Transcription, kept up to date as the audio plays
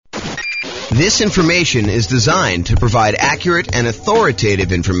This information is designed to provide accurate and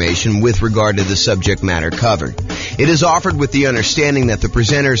authoritative information with regard to the subject matter covered. It is offered with the understanding that the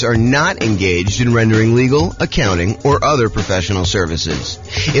presenters are not engaged in rendering legal, accounting, or other professional services.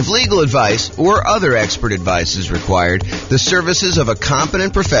 If legal advice or other expert advice is required, the services of a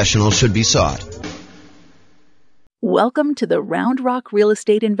competent professional should be sought. Welcome to the Round Rock Real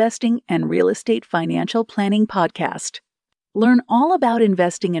Estate Investing and Real Estate Financial Planning Podcast. Learn all about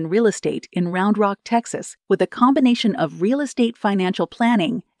investing in real estate in Round Rock, Texas, with a combination of real estate financial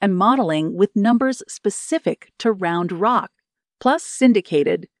planning and modeling with numbers specific to Round Rock, plus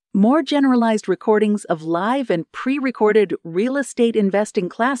syndicated, more generalized recordings of live and pre-recorded real estate investing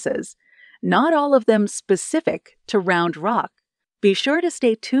classes, not all of them specific to Round Rock. Be sure to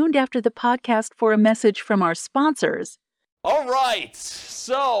stay tuned after the podcast for a message from our sponsors. All right,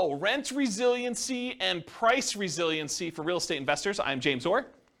 so rent resiliency and price resiliency for real estate investors. I'm James Orr.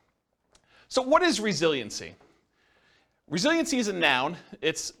 So what is resiliency? Resiliency is a noun.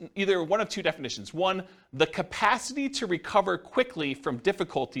 It's either one of two definitions. One, the capacity to recover quickly from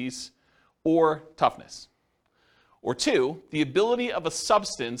difficulties or toughness. Or two, the ability of a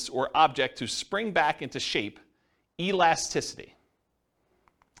substance or object to spring back into shape, elasticity.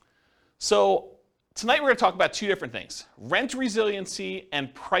 So tonight we're going to talk about two different things, rent resiliency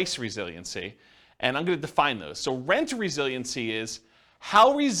and price resiliency, and I'm going to define those. So rent resiliency is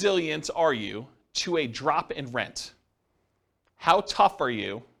how resilient are you to a drop in rent? How tough are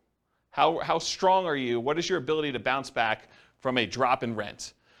you? How strong are you? What is your ability to bounce back from a drop in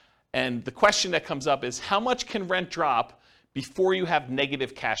rent? And the question that comes up is how much can rent drop before you have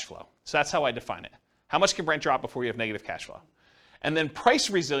negative cash flow? So that's how I define it. How much can rent drop before you have negative cash flow? And then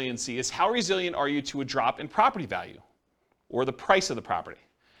price resiliency is how resilient are you to a drop in property value or the price of the property.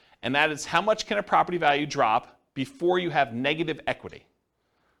 And that is how much can a property value drop before you have negative equity,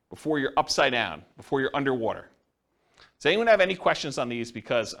 before you're upside down, before you're underwater. Does anyone have any questions on these?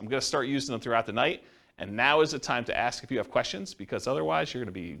 Because I'm going to start using them throughout the night. And now is the time to ask if you have questions, because otherwise you're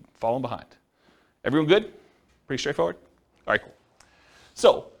going to be falling behind. Everyone good? Pretty straightforward? All right, cool.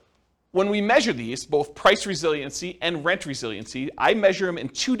 So when we measure these, both price resiliency and rent resiliency, I measure them in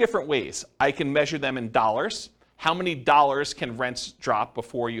two different ways. I can measure them in dollars. How many dollars can rents drop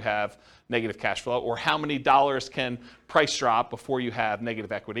before you have negative cash flow? Or how many dollars can price drop before you have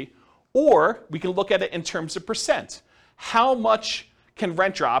negative equity? Or we can look at it in terms of percent. How much can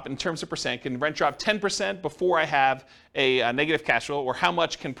rent drop in terms of percent? Can rent drop 10% before I have a negative cash flow? Or how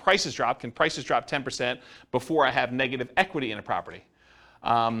much can prices drop? Can prices drop 10% before I have negative equity in a property?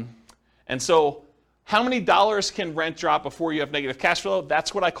 And so how many dollars can rent drop before you have negative cash flow?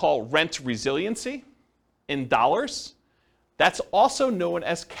 That's what I call rent resiliency in dollars. That's also known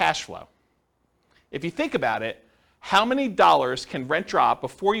as cash flow. If you think about it, how many dollars can rent drop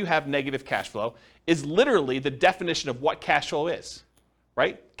before you have negative cash flow is literally the definition of what cash flow is,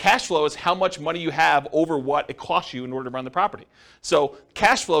 right? Cash flow is how much money you have over what it costs you in order to run the property. So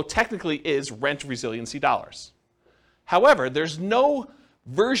cash flow technically is rent resiliency dollars. However, there's no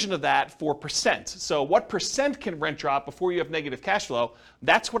version of that for percent. So what percent can rent drop before you have negative cash flow?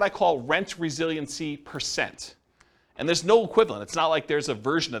 That's what I call rent resiliency percent. And there's no equivalent. It's not like there's a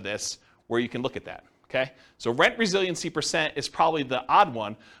version of this where you can look at that, okay? So rent resiliency percent is probably the odd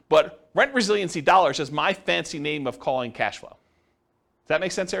one, but rent resiliency dollars is my fancy name of calling cash flow. Does that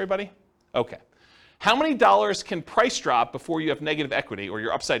make sense, everybody? Okay. How many dollars can price drop before you have negative equity or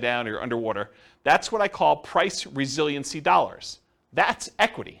you're upside down or you're underwater? That's what I call price resiliency dollars. That's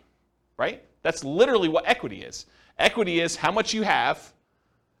equity, right? That's literally what equity is. Equity is how much you have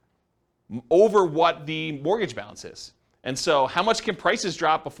over what the mortgage balance is. And so how much can prices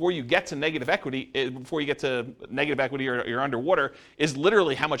drop before you get to negative equity, or you're underwater, is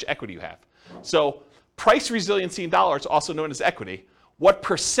literally how much equity you have. So price resiliency in dollars, also known as equity. What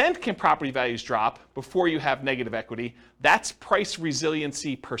percent can property values drop before you have negative equity? That's price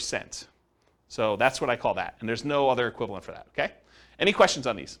resiliency percent. So that's what I call that. And there's no other equivalent for that, okay? Any questions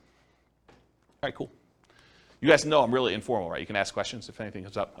on these? All right, cool. You guys know I'm really informal, right? You can ask questions if anything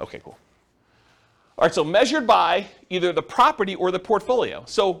comes up. Okay, cool. All right, so measured by either the property or the portfolio.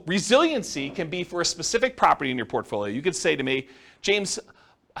 So resiliency can be for a specific property in your portfolio. You could say to me, James,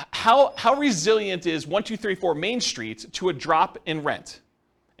 how resilient is 1234 Main Street to a drop in rent?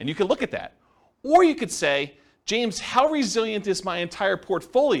 And you can look at that. Or you could say, James, how resilient is my entire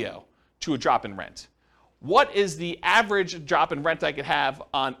portfolio to a drop in rent? What is the average drop in rent I could have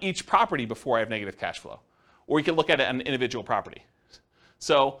on each property before I have negative cash flow? Or you can look at it on an individual property.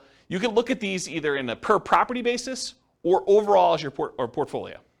 So you can look at these either in a per property basis or overall as your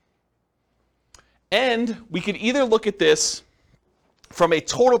portfolio. And we could either look at this from a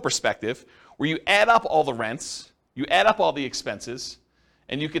total perspective, where you add up all the rents, you add up all the expenses,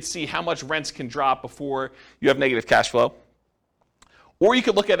 and you could see how much rents can drop before you have negative cash flow. Or you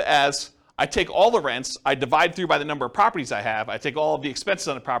could look at it as, I take all the rents, I divide through by the number of properties I have, I take all of the expenses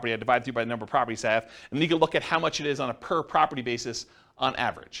on the property, I divide through by the number of properties I have, and then you can look at how much it is on a per property basis on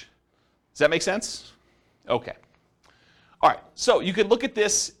average. Does that make sense? Okay. All right, so you could look at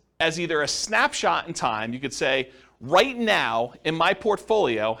this as either a snapshot in time. You could say, right now in my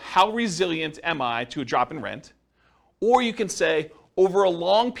portfolio, how resilient am I to a drop in rent? Or you can say, over a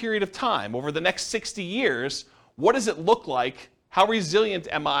long period of time, over the next 60 years, what does it look like? How resilient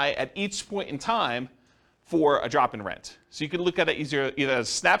am I at each point in time for a drop in rent? So you can look at it either as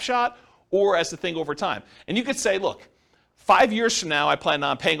a snapshot or as the thing over time. And you could say, look, 5 years from now, I plan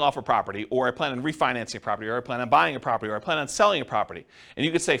on paying off a property, or I plan on refinancing a property, or I plan on buying a property, or I plan on selling a property. And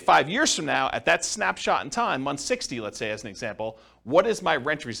you could say 5 years from now, at that snapshot in time, month 60, let's say as an example, what is my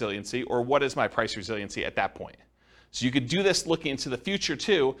rent resiliency, or what is my price resiliency at that point? So you could do this looking into the future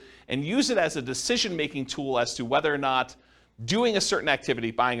too, and use it as a decision-making tool as to whether or not doing a certain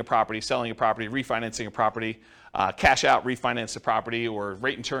activity, buying a property, selling a property, refinancing a property, cash out, refinance a property, or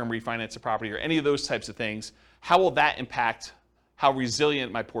rate and term, refinance a property, or any of those types of things, how will that impact how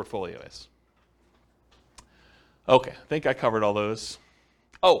resilient my portfolio is? Okay, I think I covered all those.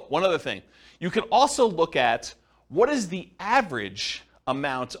 Oh, one other thing. You can also look at what is the average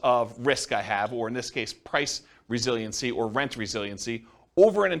amount of risk I have, or in this case, price resiliency or rent resiliency,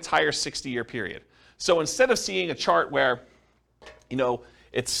 over an entire 60-year period. So instead of seeing a chart where,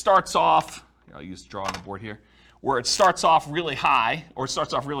 it starts off, I'll use draw on the board here, where it starts off really high, or it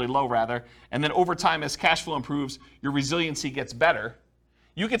starts off really low rather, and then over time as cash flow improves, your resiliency gets better.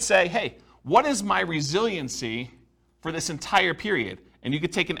 You could say, hey, what is my resiliency for this entire period? And you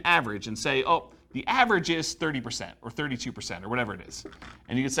could take an average and say, oh, the average is 30% or 32% or whatever it is.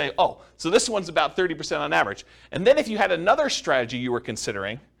 And you could say, oh, so this one's about 30% on average. And then if you had another strategy you were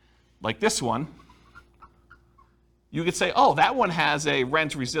considering, like this one, you could say, oh, that one has a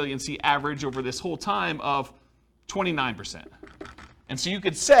rent resiliency average over this whole time of 29%. And so you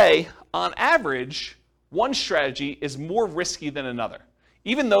could say, on average, one strategy is more risky than another,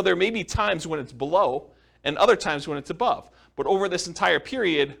 even though there may be times when it's below and other times when it's above. But over this entire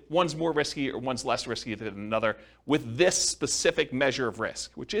period, one's more risky or one's less risky than another with this specific measure of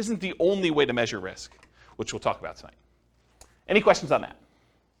risk, which isn't the only way to measure risk, which we'll talk about tonight. Any questions on that?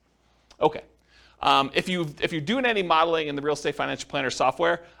 Okay. If you're doing any modeling in the Real Estate Financial Planner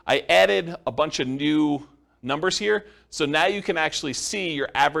software, I added a bunch of new numbers here. So now you can actually see your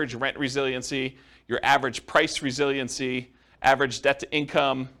average rent resiliency, your average price resiliency, average debt to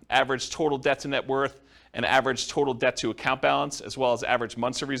income, average total debt to net worth, and average total debt to account balance, as well as average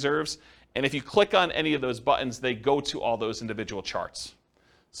months of reserves. And if you click on any of those buttons, they go to all those individual charts.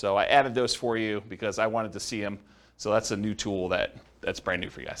 So I added those for you because I wanted to see them. So that's a new tool that's brand new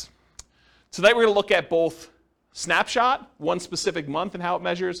for you guys. Tonight we're going to look at both snapshot, one specific month and how it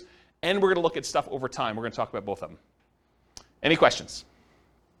measures, and we're going to look at stuff over time. We're going to talk about both of them. Any questions?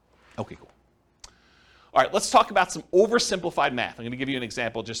 Okay, cool. All right, let's talk about some oversimplified math. I'm going to give you an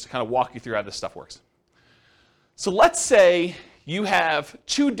example just to kind of walk you through how this stuff works. So let's say you have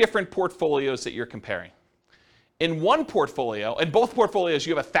two different portfolios that you're comparing. In one portfolio, in both portfolios,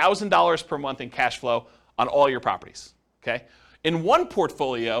 you have $1,000 per month in cash flow on all your properties, okay? In one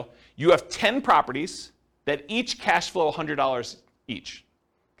portfolio, you have 10 properties that each cash flow $100 each,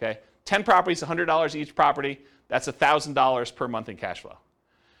 okay? 10 properties, $100 each property, that's $1,000 per month in cash flow.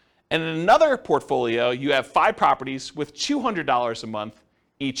 And in another portfolio, you have 5 properties with $200 a month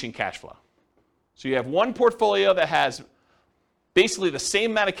each in cash flow. So you have one portfolio that has basically the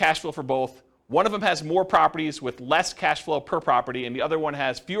same amount of cash flow for both. One of them has more properties with less cash flow per property, and the other one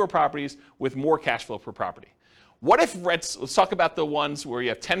has fewer properties with more cash flow per property. What if rents, let's talk about the ones where you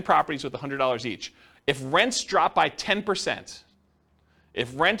have 10 properties with $100 each. If rents drop by 10%,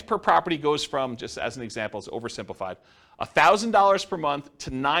 if rent per property goes from, just as an example, it's oversimplified, $1,000 per month to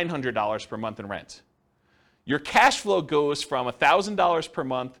 $900 per month in rent, your cash flow goes from $1,000 per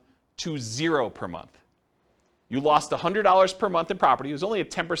month to 0 per month. You lost $100 per month in property. It was only a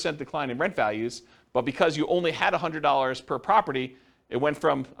 10% decline in rent values, but because you only had $100 per property, it went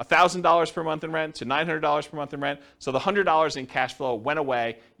from $1,000 per month in rent to $900 per month in rent. So the $100 in cash flow went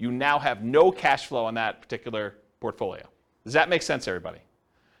away. You now have no cash flow on that particular portfolio. Does that make sense, everybody?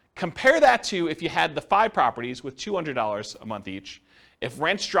 Compare that to if you had the 5 properties with $200 a month each. If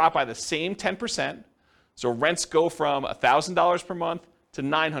rents drop by the same 10%, so rents go from $1,000 per month to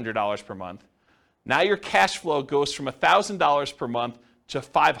 $900 per month, now your cash flow goes from $1,000 per month to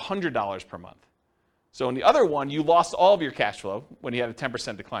 $500 per month. So in the other one, you lost all of your cash flow when you had a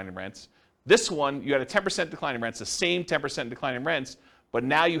 10% decline in rents. This one, you had a 10% decline in rents, the same 10% decline in rents, but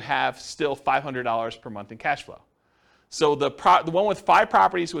now you have still $500 per month in cash flow. So the one with 5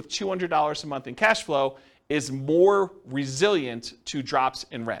 properties with $200 a month in cash flow is more resilient to drops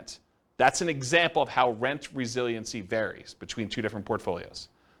in rent. That's an example of how rent resiliency varies between 2 different portfolios.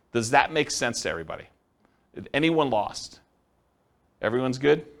 Does that make sense to everybody? Did anyone lost? Everyone's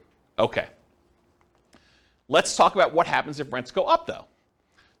good? Okay. Let's talk about what happens if rents go up, though.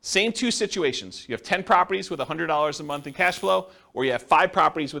 Same 2 situations. You have 10 properties with $100 a month in cash flow, or you have 5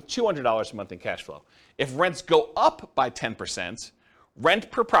 properties with $200 a month in cash flow. If rents go up by 10%,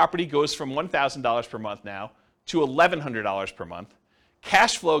 rent per property goes from $1,000 per month now to $1,100 per month.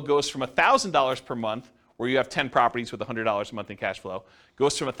 Cash flow goes from $1,000 per month, where you have 10 properties with $100 a month in cash flow,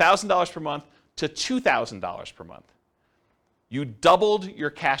 goes from $1,000 per month to $2,000 per month. You doubled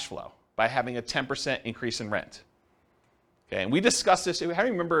your cash flow by having a 10% increase in rent. Okay, and we discussed this, I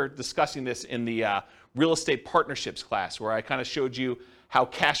remember discussing this in the real estate partnerships class, where I kind of showed you how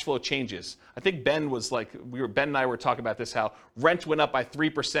cash flow changes. I think Ben and I were talking about this, how rent went up by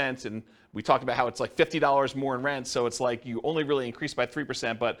 3%, and we talked about how it's like $50 more in rent, so it's like you only really increased by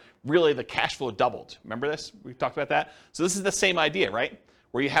 3%, but really the cash flow doubled. Remember this? We talked about that? So this is the same idea, right?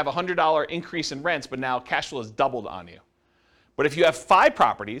 Where you have a $100 increase in rents, but now cash flow is doubled on you. But if you have 5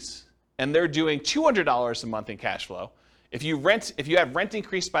 properties, and they're doing $200 a month in cash flow, if you have rent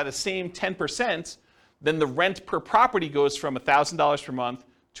increased by the same 10%, then the rent per property goes from $1,000 per month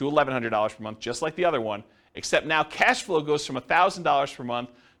to $1,100 per month, just like the other one, except now cash flow goes from $1,000 per month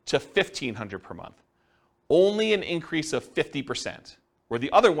to $1,500 per month. Only an increase of 50%, where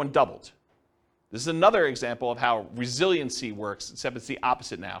the other one doubled. This is another example of how resiliency works, except it's the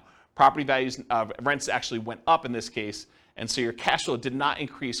opposite now. Property values, rents actually went up in this case, and so your cash flow did not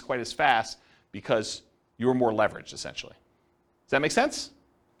increase quite as fast because you were more leveraged, essentially. Does that make sense?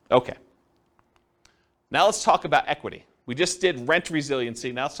 Okay. Now let's talk about equity. We just did rent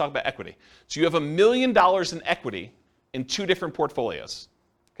resiliency. Now let's talk about equity. So you have $1 million in equity in 2 different portfolios.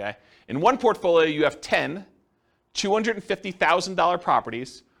 Okay? In one portfolio, you have 10 $250,000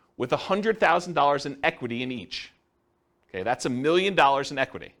 properties with $100,000 in equity in each. Okay, that's $1 million in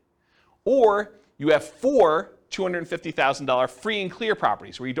equity. Or you have 4 $250,000 free and clear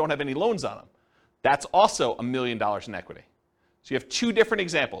properties where you don't have any loans on them. That's also $1 million in equity. So you have 2 different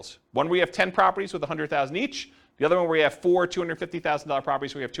examples. One where you have 10 properties with $100,000 each. The other one where you have 4 $250,000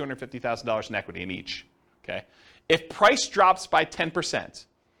 properties where you have $250,000 in equity in each. Okay? If price drops by 10%,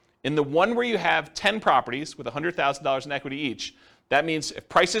 in the one where you have 10 properties with $100,000 in equity each, that means if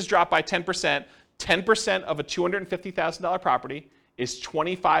prices drop by 10%, 10% of a $250,000 property is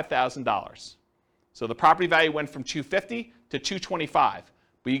 $25,000. So the property value went from $250,000 to $225,000,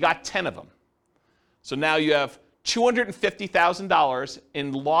 but you got 10 of them. So now you have $250,000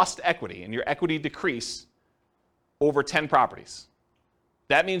 in lost equity, and your equity decreased over 10 properties.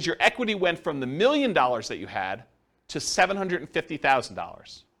 That means your equity went from the $1 million that you had to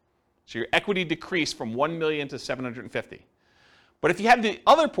 $750,000. So your equity decreased from $1 million to $750,000. But if you had the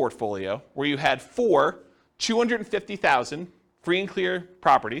other portfolio where you had 4 $250,000 free and clear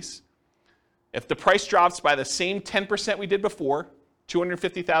properties, if the price drops by the same 10% we did before,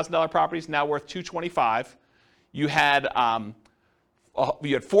 $250,000 properties now worth $225,000, you had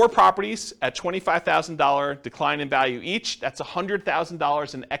 4 properties at $25,000 decline in value each. That's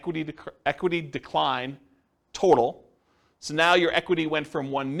 $100,000 in equity decline total. So now your equity went from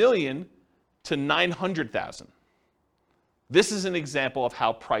 $1 million to $900,000. This is an example of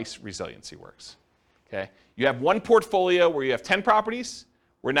how price resiliency works. Okay? You have one portfolio where you have 10 properties,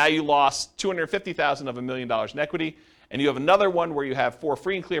 where now you lost $250,000 of $1 million in equity, and you have another one where you have 4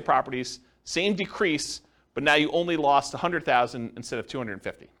 free and clear properties, same decrease, but now you only lost $100,000 instead of $250,000.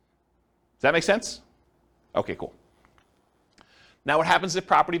 Does that make sense? Okay, cool. Now what happens if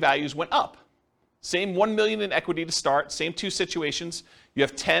property values went up? Same $1 million in equity to start, same 2 situations. You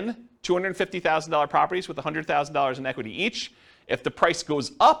have 10 $250,000 properties with $100,000 in equity each. If the price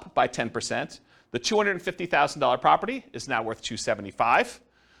goes up by 10%, the $250,000 property is now worth $275,000.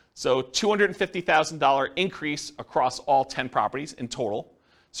 So $250,000 increase across all 10 properties in total.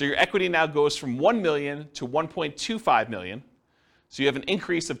 So your equity now goes from $1 million to $1.25 million. So you have an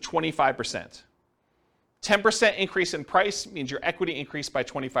increase of 25%. 10% increase in price means your equity increased by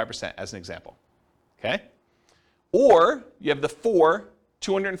 25%, as an example. Okay? Or you have the 4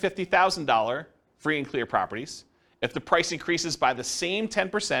 $250,000 free and clear properties. If the price increases by the same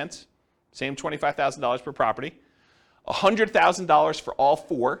 10%, same $25,000 per property, $100,000 for all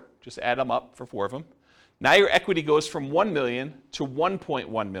 4, just add them up for 4 of them. Now your equity goes from $1 million to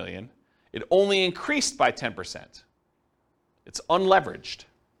 $1.1 million. It only increased by 10%. It's unleveraged.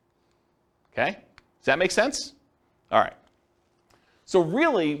 Okay? Does that make sense? All right. So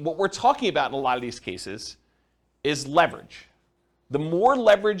really, what we're talking about in a lot of these cases is leverage. The more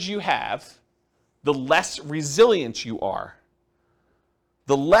leverage you have, the less resilient you are.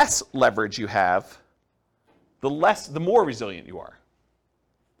 The less leverage you have, the more resilient you are.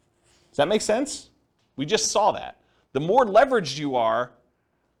 Does that make sense? We just saw that. The more leveraged you are,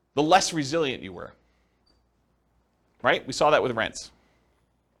 the less resilient you were. Right? We saw that with rents.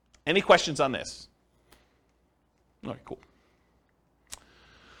 Any questions on this? All right, cool.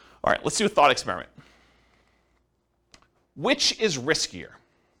 All right, let's do a thought experiment. Which is riskier?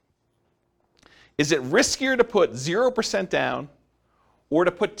 Is it riskier to put 0% down or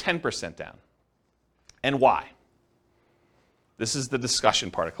to put 10% down? And why? This is the discussion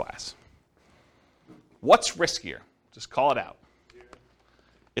part of class. What's riskier? Just call it out.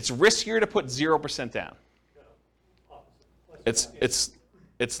 It's riskier to put 0% down.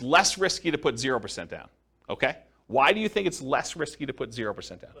 It's less risky to put 0% down. Okay? Why do you think it's less risky to put 0%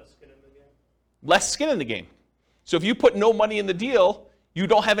 down? Less skin in the game. Less skin in the game. So if you put no money in the deal, you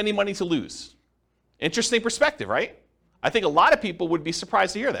don't have any money to lose. Interesting perspective, right? I think a lot of people would be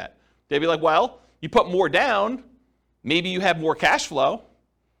surprised to hear that. They'd be like, well, you put more down, maybe you have more cash flow,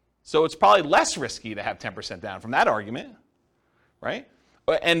 so it's probably less risky to have 10% down from that argument, right?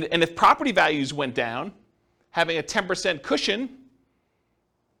 And if property values went down, having a 10% cushion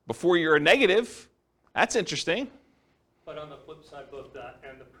before you're a negative, that's interesting. But on the flip side, both that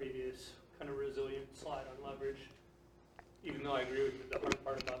and the previous kind of resilient slide on leverage, even though I agree with you, the hard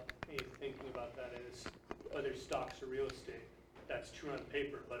part about me thinking about that is other stocks or real estate, that's true on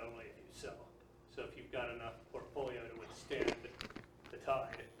paper, but only if you sell. So if you've got enough portfolio to withstand the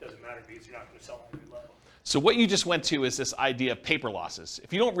tide, it doesn't matter because you're not going to sell every low. So what you just went to is this idea of paper losses.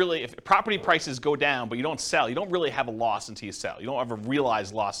 If property prices go down but you don't sell, you don't really have a loss until you sell. You don't have a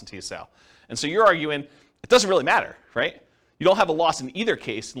realized loss until you sell. And so you're arguing it doesn't really matter, right? You don't have a loss in either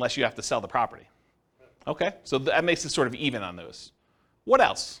case unless you have to sell the property. Okay, so that makes it sort of even on those. What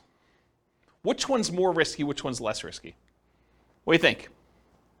else? Which one's more risky, which one's less risky? What do you think?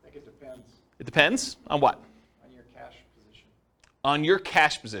 I think it depends. It depends on what? On your cash position. On your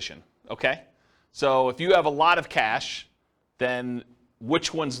cash position, okay? So if you have a lot of cash, then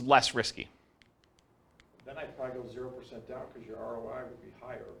which one's less risky? Then I'd probably go 0% down because your ROI would be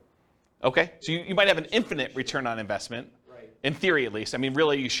higher. Okay, so you might have an infinite return on investment. Right. In theory, at least. I mean,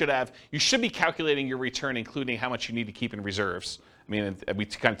 really, you should be calculating your return, including how much you need to keep in reserves. I mean, we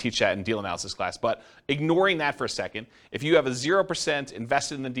kind of teach that in deal analysis class. But ignoring that for a second, if you have a 0%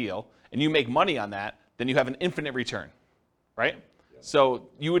 invested in the deal and you make money on that, then you have an infinite return, right? Yep. So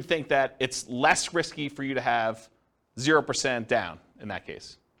you would think that it's less risky for you to have 0% down in that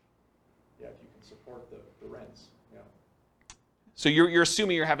case. Yeah, if you can support the rents. Yeah. So you're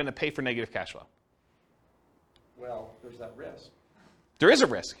assuming you're having to pay for negative cash flow. Well, there's that risk. There is a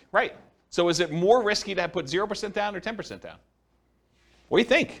risk, right? So is it more risky to put 0% down or 10% down? What do you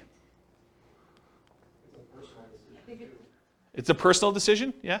think? It's a personal decision. I think It's a personal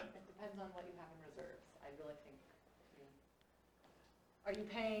decision, yeah? it depends on what you have in reserves. I really think. Are you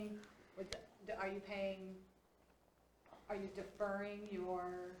paying? Are you deferring your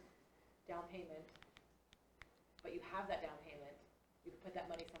down payment? But you have that down payment. You can put that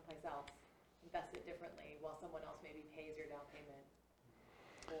money someplace else, invest it differently, while someone else maybe pays your down payment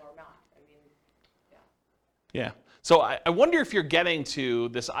or not. I mean, yeah. Yeah. So I wonder if you're getting to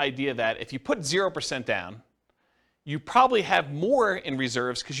this idea that if you put 0% down, you probably have more in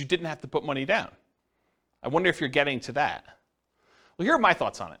reserves because you didn't have to put money down. I wonder if you're getting to that. Well, here are my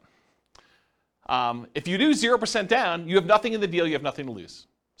thoughts on it. If you do 0% down, you have nothing in the deal, you have nothing to lose.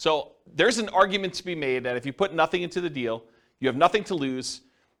 So there's an argument to be made that if you put nothing into the deal, you have nothing to lose.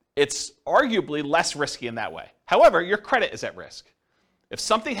 It's arguably less risky in that way. However, your credit is at risk. If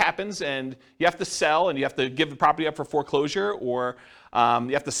something happens and you have to sell and you have to give the property up for foreclosure, or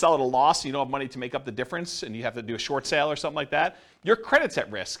you have to sell at a loss and you don't have money to make up the difference and you have to do a short sale or something like that, your credit's at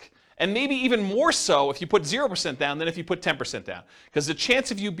risk. And maybe even more so if you put 0% down than if you put 10% down. Because the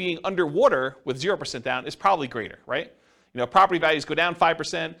chance of you being underwater with 0% down is probably greater, right? You know, property values go down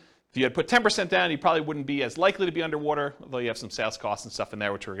 5%. If you had put 10% down, you probably wouldn't be as likely to be underwater, although you have some sales costs and stuff in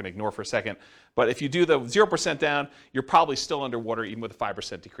there, which we're going to ignore for a second. But if you do the 0% down, you're probably still underwater even with a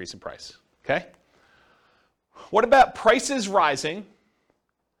 5% decrease in price, okay? What about prices rising?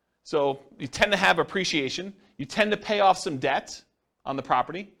 So you tend to have appreciation. You tend to pay off some debt on the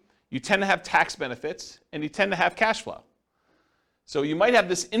property. You tend to have tax benefits, and you tend to have cash flow. So you might have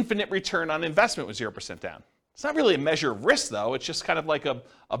this infinite return on investment with 0% down. It's not really a measure of risk, though. It's just kind of like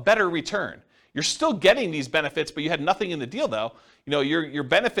a better return. You're still getting these benefits, but you had nothing in the deal, though. You're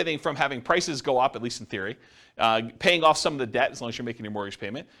benefiting from having prices go up, at least in theory, paying off some of the debt as long as you're making your mortgage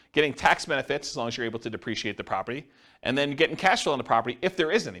payment, getting tax benefits as long as you're able to depreciate the property, and then getting cash flow on the property if there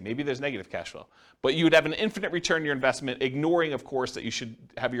is any. Maybe there's negative cash flow. But you would have an infinite return on your investment, ignoring, of course, that you should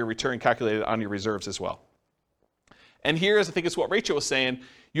have your return calculated on your reserves as well. And here's, I think it's what Rachel was saying,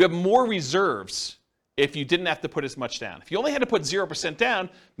 you have more reserves if you didn't have to put as much down. If you only had to put 0% down,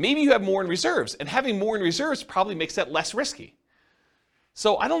 maybe you have more in reserves. And having more in reserves probably makes that less risky.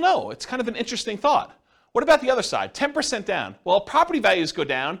 So I don't know. It's kind of an interesting thought. What about the other side? 10% down. Well, property values go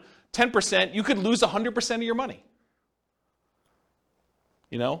down 10%. You could lose 100% of your money.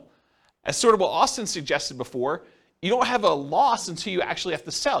 As sort of what Austin suggested before, you don't have a loss until you actually have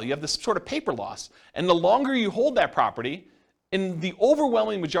to sell. You have this sort of paper loss. And the longer you hold that property, in the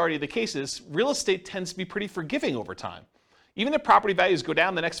overwhelming majority of the cases, real estate tends to be pretty forgiving over time. Even if property values go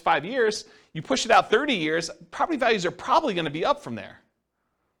down the next 5 years, you push it out 30 years, property values are probably going to be up from there,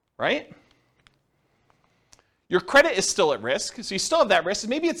 right? Your credit is still at risk, so you still have that risk.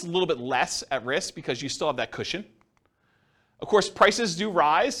 Maybe it's a little bit less at risk because you still have that cushion. Of course, prices do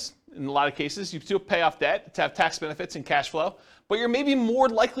rise. In a lot of cases, you still pay off debt to have tax benefits and cash flow, but you're maybe more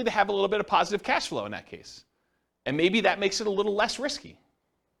likely to have a little bit of positive cash flow in that case. And maybe that makes it a little less risky.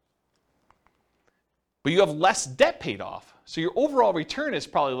 But you have less debt paid off. So your overall return is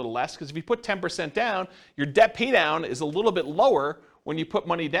probably a little less because if you put 10% down, your debt pay down is a little bit lower when you put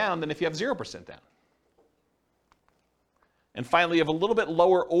money down than if you have 0% down. And finally, you have a little bit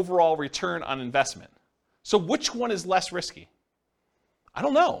lower overall return on investment. So which one is less risky? I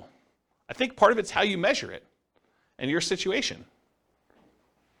don't know. I think part of it's how you measure it and your situation.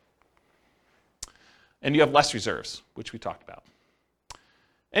 And you have less reserves, which we talked about.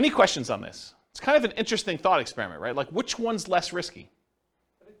 Any questions on this? It's kind of an interesting thought experiment, right? Like, which one's less risky?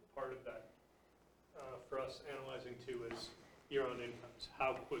 I think part of that, for us analyzing too, is your own incomes.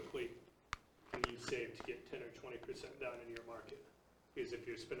 How quickly can you save to get 10 or 20% down in your market? Because if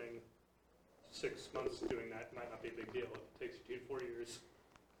you're spending 6 months doing that, it might not be a big deal. If it takes you 2 to 4 years,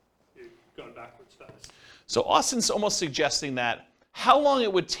 you're going backwards fast. So Austin's almost suggesting that how long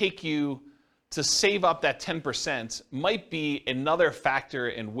it would take you to save up that 10% might be another factor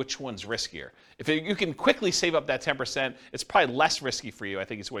in which one's riskier. If you can quickly save up that 10%, it's probably less risky for you, I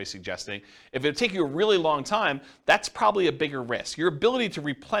think is what he's suggesting. If it would take you a really long time, that's probably a bigger risk. Your ability to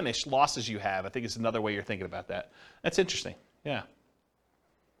replenish losses you have, I think is another way you're thinking about that. That's interesting, yeah.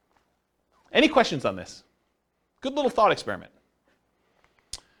 Any questions on this? Good little thought experiment.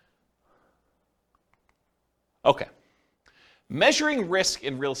 Okay. Measuring risk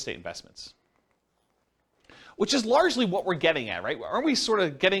in real estate investments, which is largely what we're getting at, right? Aren't we sort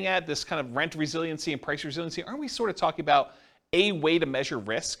of getting at this kind of rent resiliency and price resiliency? Aren't we sort of talking about a way to measure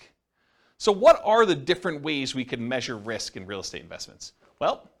risk? So what are the different ways we can measure risk in real estate investments?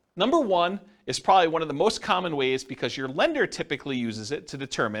 Well, number one is probably one of the most common ways because your lender typically uses it to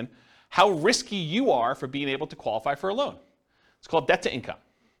determine how risky you are for being able to qualify for a loan. It's called debt to income.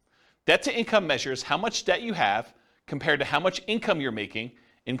 Debt to income measures how much debt you have compared to how much income you're making,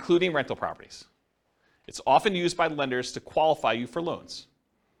 including rental properties. It's often used by lenders to qualify you for loans.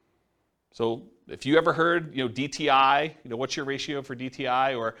 So if you ever heard, DTI, what's your ratio for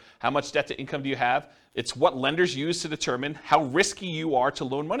DTI or how much debt to income do you have? It's what lenders use to determine how risky you are to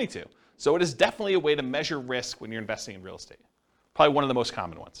loan money to. So it is definitely a way to measure risk when you're investing in real estate. Probably one of the most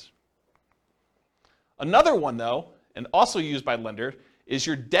common ones. Another one though, and also used by lender, is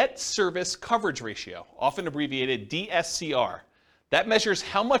your debt service coverage ratio, often abbreviated DSCR. That measures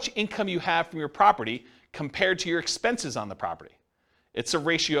how much income you have from your property compared to your expenses on the property. It's a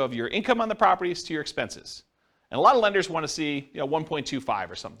ratio of your income on the properties to your expenses. And a lot of lenders want to see 1.25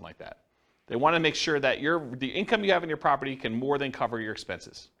 or something like that. They want to make sure that the income you have in your property can more than cover your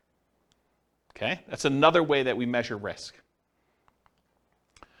expenses. Okay? That's another way that we measure risk.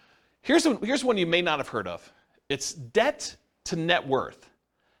 Here's one you may not have heard of. It's debt to net worth.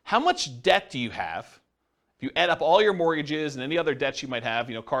 How much debt do you have? If you add up all your mortgages and any other debts you might have,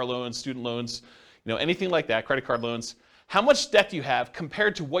 car loans, student loans, anything like that, credit card loans, how much debt do you have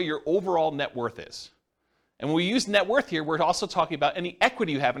compared to what your overall net worth is? And when we use net worth here, we're also talking about any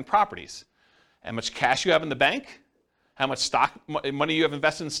equity you have in properties. How much cash you have in the bank, how much stock money you have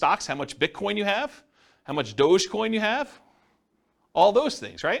invested in stocks, how much Bitcoin you have, how much Dogecoin you have, all those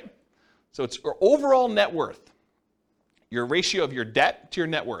things, right? So it's your overall net worth, your ratio of your debt to your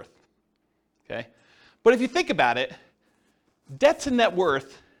net worth, okay? But if you think about it, debt to net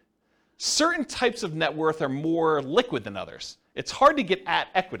worth, certain types of net worth are more liquid than others. It's hard to get at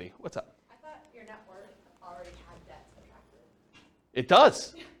equity. What's up? I thought your net worth already It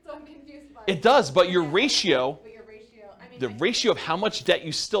does. So I'm confused by It does, but your ratio, But your ratio, I mean. the ratio of how much debt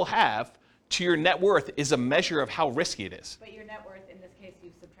you still have to your net worth is a measure of how risky it is. But your net worth, in this case,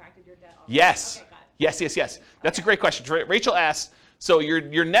 you've subtracted your debt off. Yes. Okay, got it. Yes. That's a great question. Rachel asked, so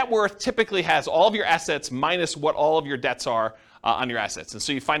your net worth typically has all of your assets minus what all of your debts are on your assets. And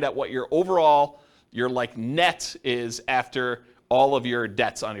so you find out what your overall, your like net is after all of your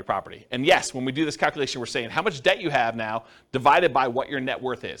debts on your property. And yes, when we do this calculation, we're saying how much debt you have now divided by what your net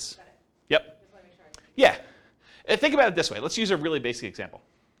worth is. Got it. Yep. Just want to make sure. Yeah. And think about it this way. Let's use a really basic example.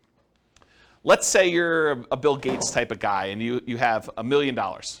 Let's say you're a Bill Gates type of guy and you have $1 million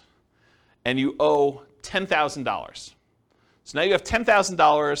and you owe $10,000. So now you have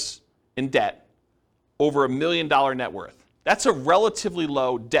 $10,000 in debt over $1 million net worth. That's a relatively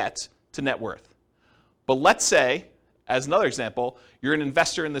low debt to net worth. But let's say, as another example, you're an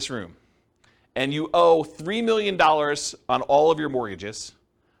investor in this room and you owe $3 million on all of your mortgages,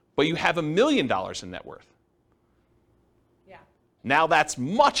 but you have $1 million in net worth. Yeah. Now that's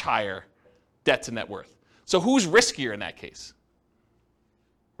much higher debt to net worth. So who's riskier in that case?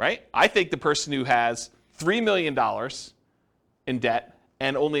 Right? I think the person who has $3 million in debt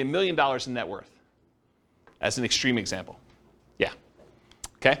and only $1 million in net worth, as an extreme example. Yeah.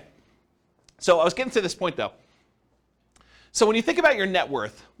 Okay? So I was getting to this point though. So when you think about your net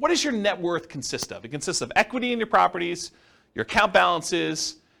worth, what does your net worth consist of? It consists of equity in your properties, your account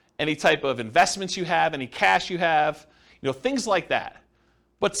balances, any type of investments you have, any cash you have, things like that.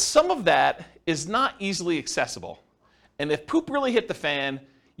 But some of that is not easily accessible. And if poop really hit the fan,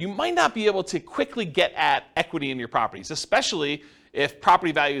 you might not be able to quickly get at equity in your properties, especially if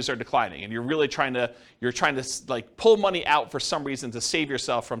property values are declining and you're really trying to like pull money out for some reason to save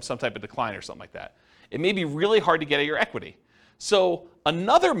yourself from some type of decline or something like that. It may be really hard to get at your equity. So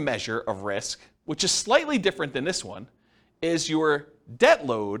another measure of risk, which is slightly different than this one, is your debt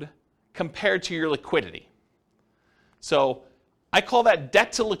load compared to your liquidity. So I call that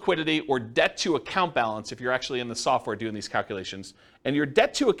debt to liquidity or debt to account balance if you're actually in the software doing these calculations. And your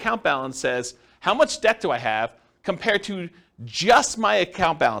debt to account balance says, how much debt do I have compared to just my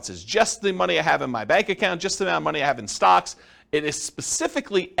account balances, just the money I have in my bank account, just the amount of money I have in stocks. It is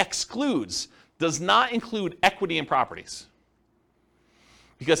specifically excludes, does not include equity in properties.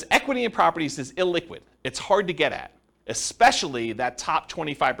 Because equity in properties is illiquid. It's hard to get at, especially that top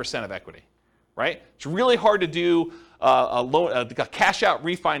 25% of equity, right? It's really hard to do a cash out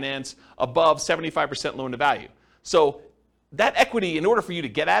refinance above 75% loan to value. So that equity, in order for you to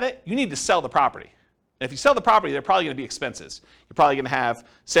get at it, you need to sell the property. And if you sell the property, they're probably going to be expenses. You're probably going to have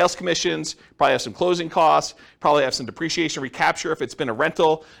sales commissions, probably have some closing costs, probably have some depreciation recapture if it's been a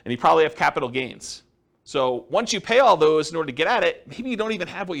rental, and you probably have capital gains. So once you pay all those in order to get at it, maybe you don't even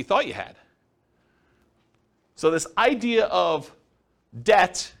have what you thought you had. So this idea of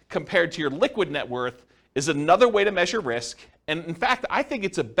debt compared to your liquid net worth is another way to measure risk. And in fact, I think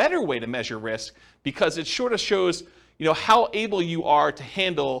it's a better way to measure risk because it sort of shows, how able you are to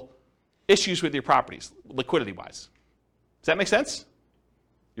handle issues with your properties, liquidity-wise. Does that make sense?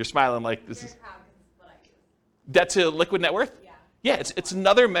 You're smiling like this is What I use. debt to liquid net worth? Yeah. Yeah, it's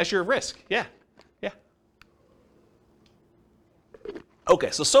another measure of risk. Yeah.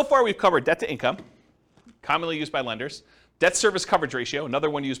 Okay, so far we've covered debt to income, commonly used by lenders, debt service coverage ratio, another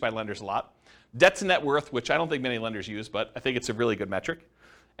one used by lenders a lot, debt to net worth, which I don't think many lenders use, but I think it's a really good metric,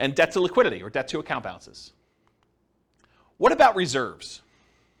 and debt to liquidity or debt to account balances. What about reserves?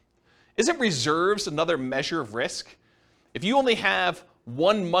 Isn't reserves another measure of risk? If you only have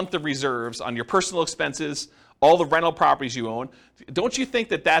 1 month of reserves on your personal expenses, all the rental properties you own, don't you think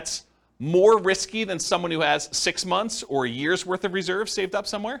that that's more risky than someone who has 6 months or a year's worth of reserves saved up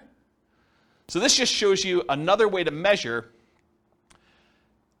somewhere? So this just shows you another way to measure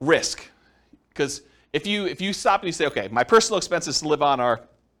risk. Because if you stop and you say, okay, my personal expenses to live on are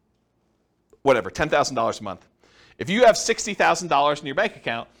whatever, $10,000 a month. If you have $60,000 in your bank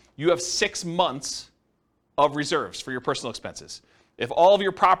account, you have 6 months of reserves for your personal expenses. If all of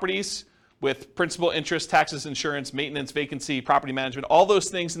your properties with principal, interest, taxes, insurance, maintenance, vacancy, property management, all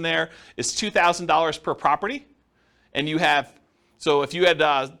those things in there is $2,000 per property. And so if you had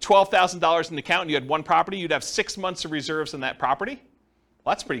 $12,000 in the account and you had one property, you'd have 6 months of reserves on that property.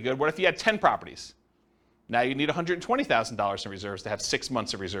 Well, that's pretty good. What if you had 10 properties? Now you need $120,000 in reserves to have 6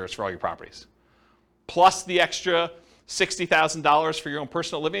 months of reserves for all your properties. Plus the extra $60,000 for your own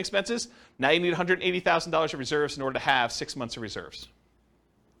personal living expenses. Now you need $180,000 of reserves in order to have 6 months of reserves.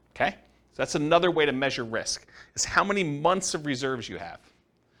 Okay? So that's another way to measure risk, is how many months of reserves you have.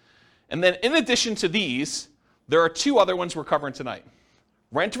 And then in addition to these, there are 2 other ones we're covering tonight.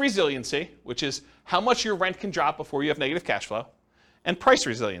 Rent resiliency, which is how much your rent can drop before you have negative cash flow, and price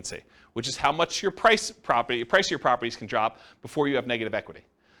resiliency, which is how much your price of your properties can drop before you have negative equity.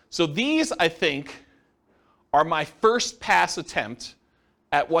 So these, I think, are my first pass attempt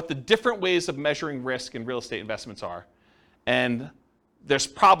at what the different ways of measuring risk in real estate investments are. And there's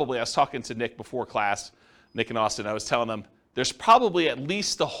probably, I was talking to Nick before class, Nick and Austin, I was telling them, there's probably at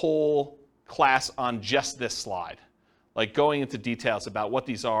least a whole class on just this slide, like going into details about what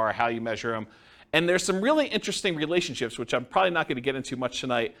these are, how you measure them. And there's some really interesting relationships, which I'm probably not going to get into much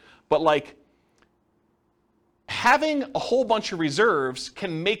tonight, but like having a whole bunch of reserves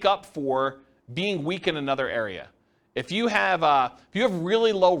can make up for being weak in another area. If you have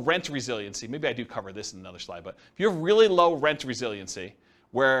really low rent resiliency, maybe I do cover this in another slide, but if you have really low rent resiliency,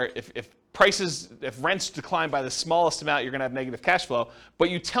 where if rents decline by the smallest amount, you're going to have negative cash flow, but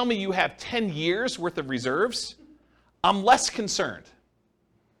you tell me you have 10 years worth of reserves, I'm less concerned,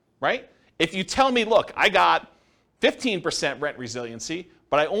 right? If you tell me, look, I got 15% rent resiliency,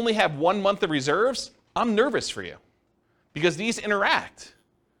 but I only have 1 month of reserves, I'm nervous for you because these interact.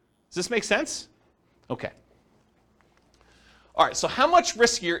 Does this make sense? Okay. All right, so how much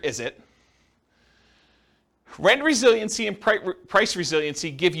riskier is it? Rent resiliency and price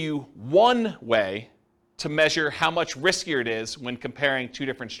resiliency give you one way to measure how much riskier it is when comparing two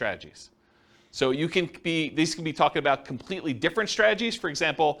different strategies. So these can be talking about completely different strategies. For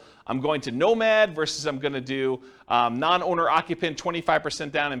example, I'm going to Nomad versus I'm going to do non-owner occupant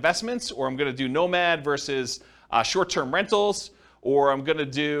 25% down investments, or I'm going to do Nomad versus short-term rentals, or I'm going to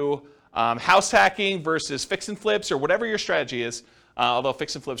do house hacking versus fix and flips, or whatever your strategy is, although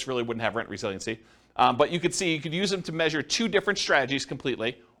fix and flips really wouldn't have rent resiliency. But you could use them to measure two different strategies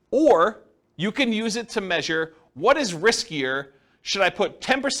completely, or you can use it to measure what is riskier. Should I put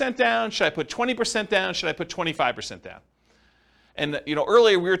 10% down? Should I put 20% down? Should I put 25% down? And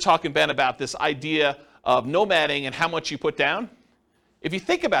earlier we were talking, Ben, about this idea of nomading and how much you put down. If you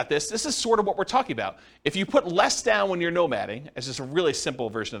think about this, this is sort of what we're talking about. If you put less down when you're nomading, it's just a really simple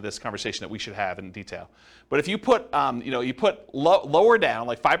version of this conversation that we should have in detail. But if you put, lower down,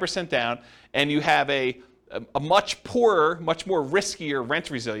 like 5% down, and you have a much poorer, much more riskier rent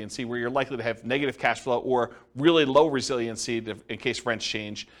resiliency, where you're likely to have negative cash flow or really low resiliency in case rents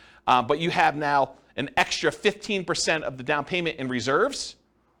change, but you have now an extra 15% of the down payment in reserves,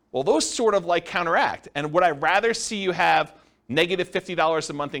 well, those sort of like counteract. And would I rather see you have negative $50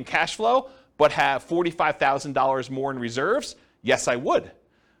 a month in cash flow, but have $45,000 more in reserves? Yes, I would.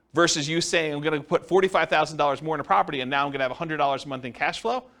 Versus you saying, I'm going to put $45,000 more in a property, and now I'm going to have $100 a month in cash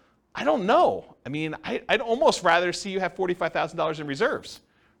flow? I don't know. I mean, I'd almost rather see you have $45,000 in reserves,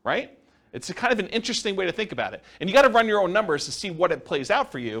 right? It's a kind of an interesting way to think about it. And you got to run your own numbers to see what it plays out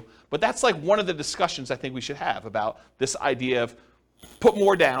for you, but that's like one of the discussions I think we should have about this idea of put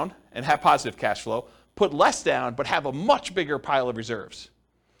more down and have positive cash flow, put less down but have a much bigger pile of reserves.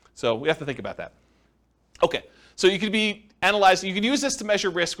 So we have to think about that. Okay, so you could be analyzing, you can use this to measure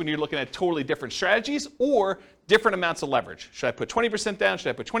risk when you're looking at totally different strategies or different amounts of leverage. Should I put 20% down? Should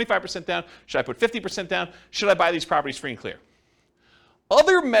I put 25% down? Should I put 50% down? Should I buy these properties free and clear?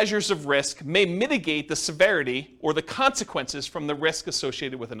 Other measures of risk may mitigate the severity or the consequences from the risk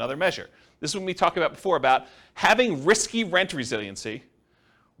associated with another measure. This is what we talked about before about having risky rent resiliency,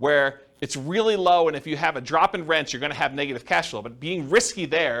 where it's really low, and if you have a drop in rents, you're going to have negative cash flow. But being risky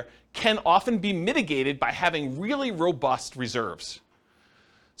there can often be mitigated by having really robust reserves.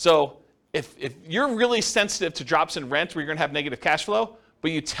 So if you're really sensitive to drops in rent where you're going to have negative cash flow,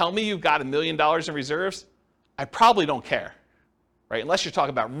 but you tell me you've got $1 million in reserves, I probably don't care, right? Unless you're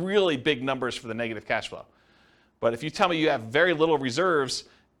talking about really big numbers for the negative cash flow. But if you tell me you have very little reserves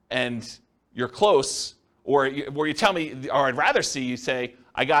and you're close, or you tell me, or I'd rather see you say,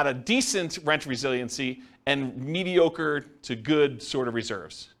 I got a decent rent resiliency and mediocre to good sort of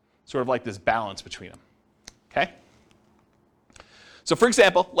reserves. Sort of like this balance between them, okay? So for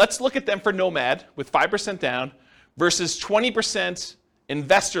example, let's look at them for Nomad with 5% down versus 20%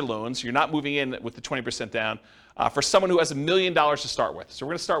 investor loans. You're not moving in with the 20% down for someone who has $1 million to start with. So we're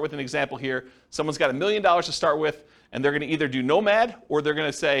going to start with an example here. Someone's got $1 million to start with, and they're going to either do Nomad or they're going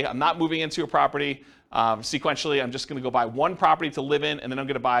to say, I'm not moving into a property. Sequentially, I'm just going to go buy one property to live in, and then I'm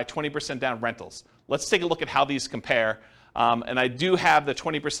going to buy 20% down rentals. Let's take a look at how these compare. And I do have the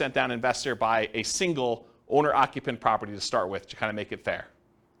 20% down investor buy a single owner-occupant property to start with to kind of make it fair,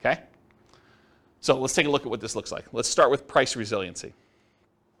 okay? So let's take a look at what this looks like. Let's start with price resiliency.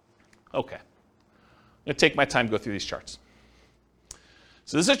 Okay. I'm going to take my time to go through these charts.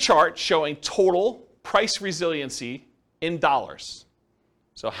 So this is a chart showing total price resiliency in dollars.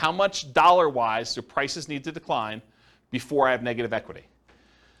 So how much dollar-wise do prices need to decline before I have negative equity?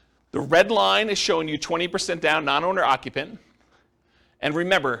 The red line is showing you 20% down non-owner occupant. And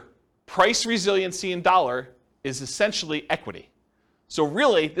remember, price resiliency in dollar is essentially equity. So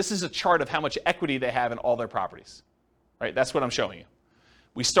really, this is a chart of how much equity they have in all their properties. Right? That's what I'm showing you.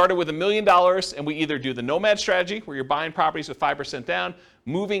 We started with $1 million, and we either do the nomad strategy, where you're buying properties with 5% down,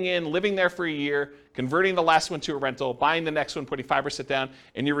 moving in, living there for a year, converting the last one to a rental, buying the next one, putting 5% down,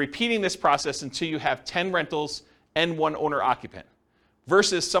 and you're repeating this process until you have 10 rentals and 1 owner-occupant,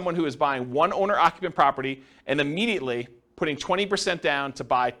 versus someone who is buying 1 owner-occupant property and immediately putting 20% down to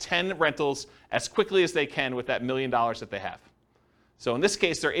buy 10 rentals as quickly as they can with that $1 million that they have. So in this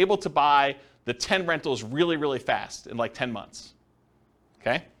case, they're able to buy the 10 rentals really, really fast in like 10 months.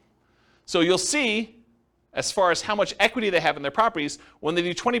 Okay? So you'll see, as far as how much equity they have in their properties, when they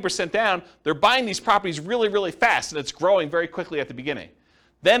do 20% down, they're buying these properties really, really fast, and it's growing very quickly at the beginning.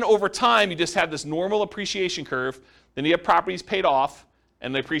 Then over time, you just have this normal appreciation curve. Then you have properties paid off,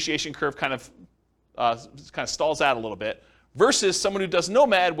 and the appreciation curve kind of stalls out a little bit, versus someone who does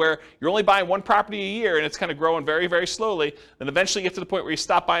nomad, where you're only buying 1 property a year, and it's kind of growing very, very slowly. Then eventually you get to the point where you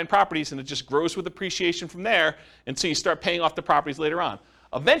stop buying properties, and it just grows with appreciation from there until you start paying off the properties later on.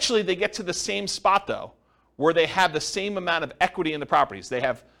 Eventually, they get to the same spot, though, where they have the same amount of equity in the properties. They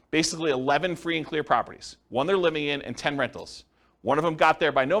have basically 11 free and clear properties, 1 they're living in, and 10 rentals. One of them got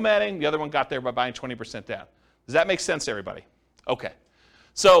there by nomading, the other one got there by buying 20% down. Does that make sense to everybody? Okay.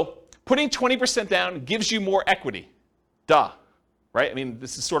 So putting 20% down gives you more equity. Duh. Right? I mean,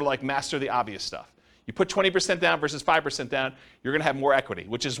 this is sort of like master the obvious stuff. You put 20% down versus 5% down, you're going to have more equity,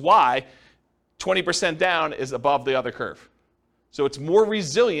 which is why 20% down is above the other curve. So it's more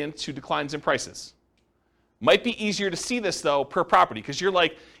resilient to declines in prices. Might be easier to see this, though, per property, because you're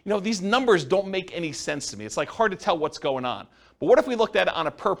like, these numbers don't make any sense to me. It's like hard to tell what's going on. But what if we looked at it on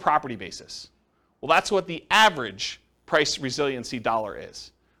a per property basis? Well, that's what the average price resiliency dollar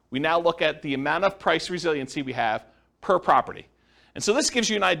is. We now look at the amount of price resiliency we have per property. And so this gives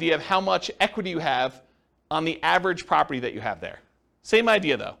you an idea of how much equity you have on the average property that you have there. Same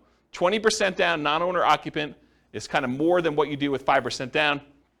idea, though. 20% down, non-owner occupant, is kind of more than what you do with 5% down.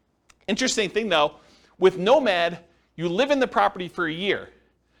 Interesting thing, though, with nomad, you live in the property for a year.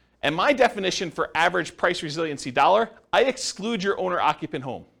 And my definition for average price resiliency dollar, I exclude your owner-occupant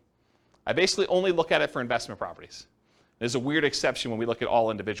home. I basically only look at it for investment properties. There's a weird exception when we look at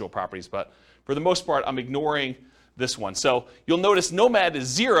all individual properties, but for the most part, I'm ignoring this one. So you'll notice nomad is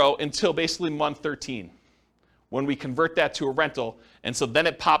 0 until basically month 13, when we convert that to a rental. And so then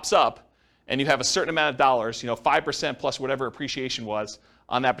it pops up, and you have a certain amount of dollars, 5% plus whatever appreciation was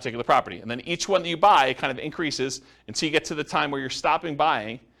on that particular property. And then each one that you buy, it kind of increases until you get to the time where you're stopping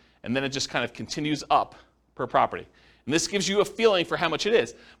buying, and then it just kind of continues up per property. And this gives you a feeling for how much it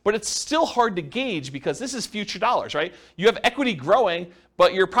is. But it's still hard to gauge because this is future dollars, right? You have equity growing,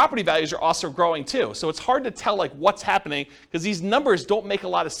 but your property values are also growing too. So it's hard to tell like what's happening because these numbers don't make a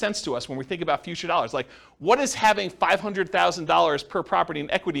lot of sense to us when we think about future dollars. Like, what does having $500,000 per property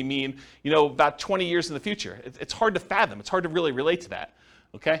in equity mean, about 20 years in the future? It's hard to fathom. It's hard to really relate to that,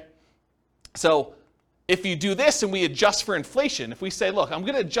 okay? So if you do this and we adjust for inflation, if we say, look, I'm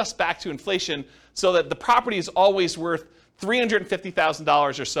going to adjust back to inflation so that the property is always worth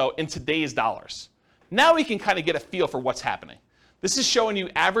 $350,000 or so in today's dollars. Now we can kind of get a feel for what's happening. This is showing you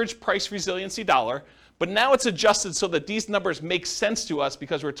average price resiliency dollar, but now it's adjusted so that these numbers make sense to us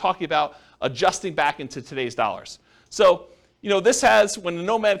because we're talking about adjusting back into today's dollars. So, this has, when the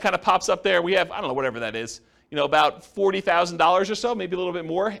nomad kind of pops up there, we have, I don't know, whatever that is, about $40,000 or so, maybe a little bit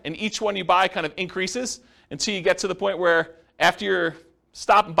more, and each one you buy kind of increases until you get to the point where after you're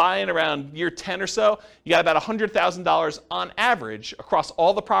stopping buying around year 10 or so, you got about $100,000 on average across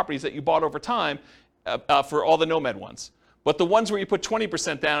all the properties that you bought over time for all the nomad ones. But the ones where you put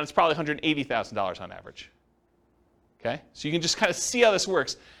 20% down, it's probably $180,000 on average. Okay? So you can just kind of see how this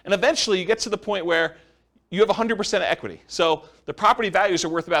works. And eventually you get to the point where you have 100% of equity. So the property values are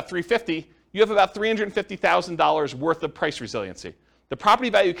worth about $350,000. You have about $350,000 worth of price resiliency. The property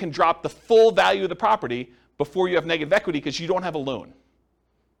value can drop the full value of the property before you have negative equity because you don't have a loan.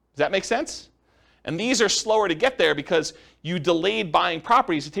 Does that make sense? And these are slower to get there because you delayed buying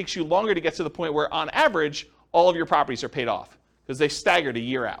properties. It takes you longer to get to the point where, on average, all of your properties are paid off because they staggered a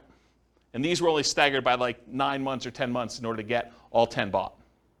year out. And these were only staggered by like 9 months or 10 months in order to get all 10 bought.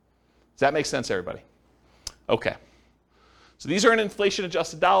 Does that make sense, everybody? Okay. So these are in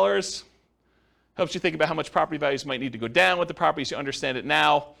inflation-adjusted dollars. Helps you think about how much property values might need to go down with the properties. You understand it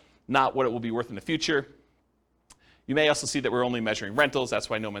now, not what it will be worth in the future. You may also see that we're only measuring rentals. That's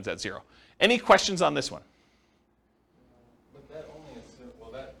why nomad's at 0. Any questions on this one? But that only assumes,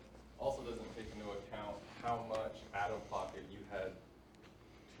 well, that also doesn't take into account how much out of pocket you had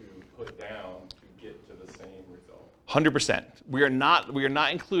to put down to get to the same result. 100%. We are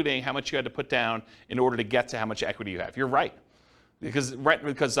not including how much you had to put down in order to get to how much equity you have. You're right. Because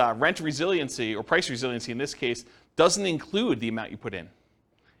rent resiliency, or price resiliency in this case, doesn't include the amount you put in.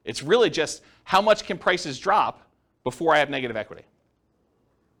 It's really just how much can prices drop before I have negative equity.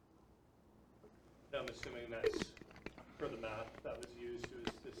 I'm assuming that's, for the math that was used, it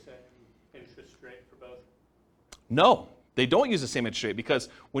was the same interest rate for both? No, they don't use the same interest rate, because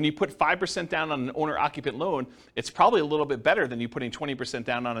when you put 5% down on an owner-occupant loan, it's probably a little bit better than you putting 20%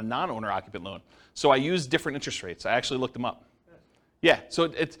 down on a non-owner-occupant loan. So I use different interest rates. I actually looked them up. Yeah, so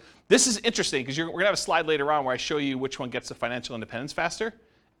this is interesting, because we're going to have a slide later on where I show you which one gets to financial independence faster,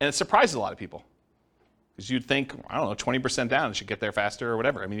 and it surprises a lot of people. Because you'd think, I don't know, 20% down, it should get there faster or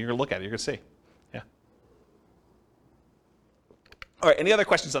whatever. I mean, you're going to look at it, you're going to see. Yeah. All right, any other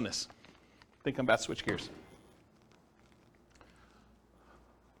questions on this? I think I'm about to switch gears.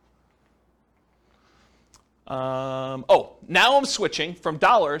 Now I'm switching from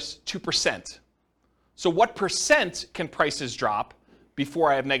dollars to percent. So what percent can prices drop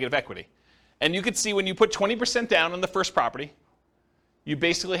before I have negative equity? And you can see when you put 20% down on the first property, you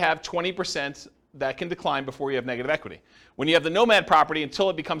basically have 20% that can decline before you have negative equity. When you have the nomad property, until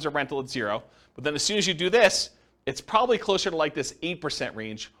it becomes a rental, it's 0. But then as soon as you do this, it's probably closer to like this 8%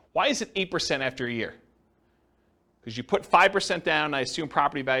 range. Why is it 8% after a year? Because you put 5% down, I assume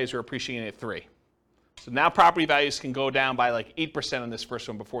property values are appreciating at 3. So now property values can go down by like 8% on this first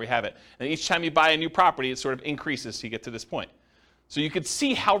one before you have it. And each time you buy a new property, it sort of increases to get to this point. So you could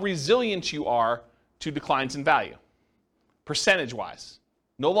see how resilient you are to declines in value, percentage-wise.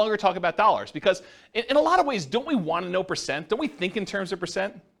 No longer talk about dollars, because in a lot of ways, don't we want to know percent? Don't we think in terms of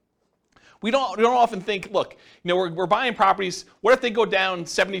percent? We don't often think, look, we're buying properties. What if they go down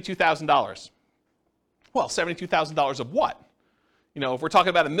 $72,000? Well, $72,000 of what? If we're talking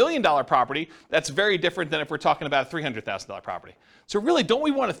about $1 million property, that's very different than if we're talking about a $300,000 property. So really, don't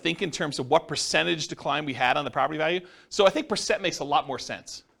we want to think in terms of what percentage decline we had on the property value? So I think percent makes a lot more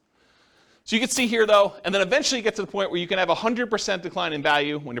sense. So you can see here, though, and then eventually you get to the point where you can have 100% decline in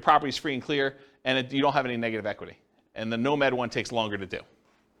value when your property is free and clear, and you don't have any negative equity. And the nomad one takes longer to do.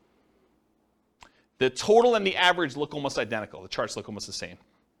 The total and the average look almost identical. The charts look almost the same.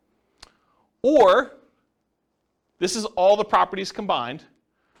 Or this is all the properties combined.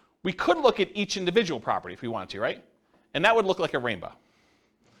 We could look at each individual property if we wanted to, right? And that would look like a rainbow.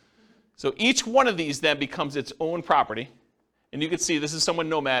 So each one of these then becomes its own property. And you can see this is someone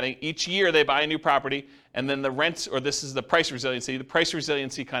nomading. Each year they buy a new property, and then the rent, or this is the price resiliency. The price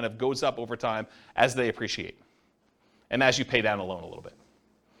resiliency kind of goes up over time as they appreciate and as you pay down a loan a little bit.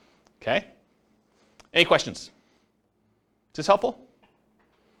 Okay? Any questions? Is this helpful?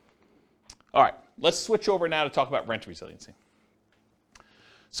 All right. Let's switch over now to talk about rent resiliency.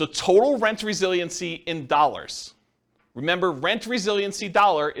 So total rent resiliency in dollars. Remember, rent resiliency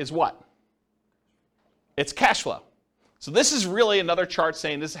dollar is what? It's cash flow. So this is really another chart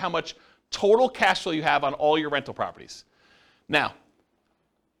saying this is how much total cash flow you have on all your rental properties. Now,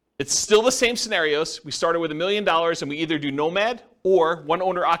 it's still the same scenarios. We started with $1 million, and we either do nomad or one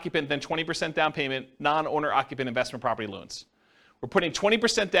owner occupant, then 20% down payment, non-owner occupant investment property loans. We're putting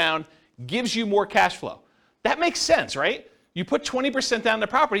 20% down, gives you more cash flow. That makes sense, right? You put 20% down the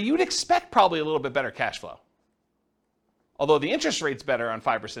property, you would expect probably a little bit better cash flow. Although the interest rate's better on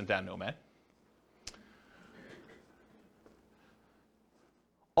 5% down nomad.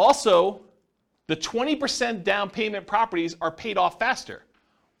 Also, the 20% down payment properties are paid off faster.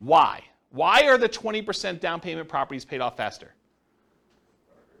 Why? Why are the 20% down payment properties paid off faster?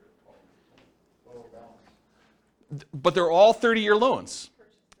 But they're all 30-year loans.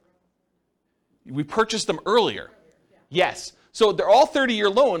 We purchased them earlier. Yes. So they're all 30-year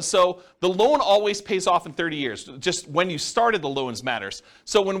loans, so the loan always pays off in 30 years. Just when you started the loans matters.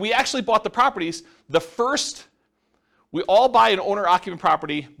 So when we actually bought the properties, we all buy an owner-occupant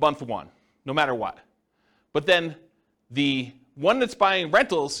property month 1, no matter what. But then the one that's buying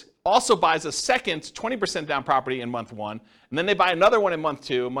rentals also buys a second 20% down property in month 1, and then they buy another one in month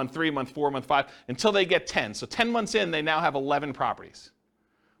 2, month 3, month 4, month 5, until they get 10. So 10 months in, they now have 11 properties.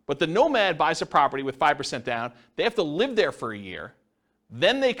 But the nomad buys a property with 5% down. They have to live there for a year.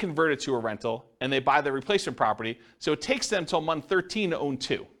 Then they convert it to a rental, and they buy the replacement property. So it takes them until month 13 to own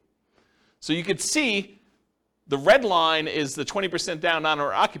 2. So you could see the red line is the 20% down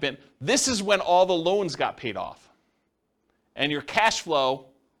non-owner occupant. This is when all the loans got paid off. And your cash flow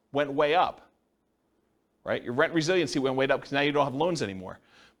went way up. Right? Your rent resiliency went way up because now you don't have loans anymore.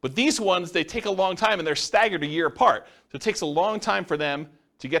 But these ones, they take a long time, and they're staggered a year apart. So it takes a long time for them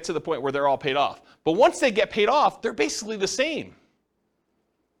to get to the point where they're all paid off. But once they get paid off, they're basically the same.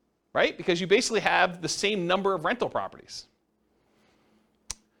 right? Because you basically have the same number of rental properties.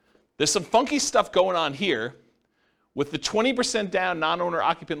 There's some funky stuff going on here. With the 20% down non-owner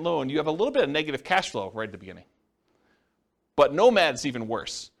occupant loan, you have a little bit of negative cash flow right at the beginning. But Nomad's even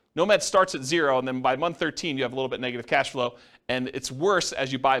worse. Nomad starts at 0, and then by month 13, you have a little bit negative cash flow, and it's worse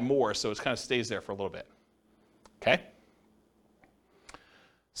as you buy more, so it kind of stays there for a little bit. Okay?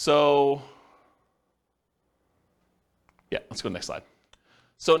 So, yeah, let's go to the next slide.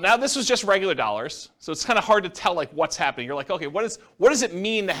 So now this was just regular dollars, so it's kind of hard to tell like what's happening. You're like, okay, what does it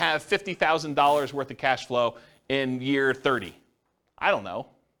mean to have $50,000 worth of cash flow in year 30? I don't know.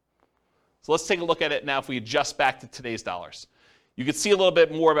 So let's take a look at it now if we adjust back to today's dollars. You could see a little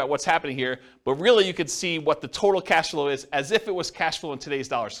bit more about what's happening here, but really you could see what the total cash flow is as if it was cash flow in today's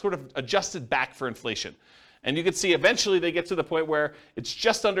dollars, sort of adjusted back for inflation. And you can see eventually they get to the point where it's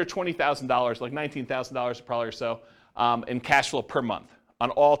just under $20,000, like $19,000 probably or so, in cash flow per month on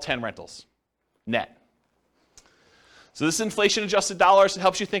all 10 rentals, net. So this is inflation adjusted dollars. It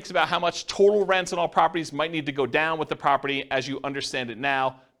helps you think about how much total rents on all properties might need to go down with the property as you understand it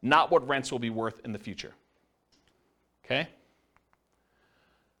now, not what rents will be worth in the future. Okay?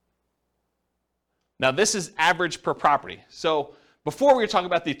 Now this is average per property. So before we were talking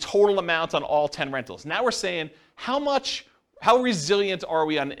about the total amount on all 10 rentals. Now we're saying how resilient are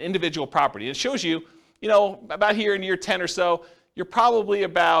we on an individual property? It shows you, about here in year 10 or so, you're probably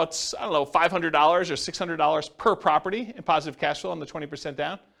about, $500 or $600 per property in positive cash flow on the 20%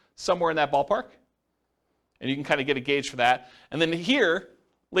 down, somewhere in that ballpark. And you can kind of get a gauge for that. And then here,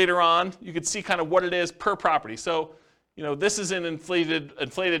 later on, you can see kind of what it is per property. So, this is in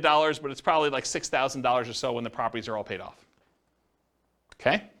inflated dollars, but it's probably like $6,000 or so when the properties are all paid off.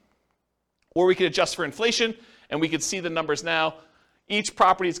 Okay? Or we could adjust for inflation, and we could see the numbers now. Each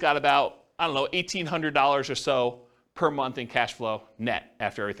property's got about, $1,800 or so per month in cash flow net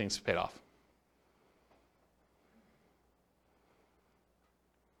after everything's paid off.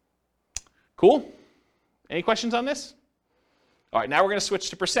 Cool? Any questions on this? All right, now we're going to switch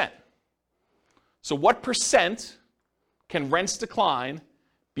to percent. So what percent can rents decline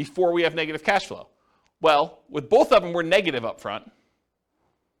before we have negative cash flow? Well, with both of them, we're negative up front,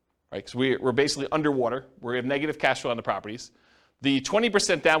 right? Because we're basically underwater. We have negative cash flow on the properties. The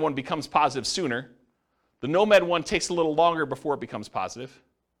 20% down one becomes positive sooner. The Nomad one takes a little longer before it becomes positive.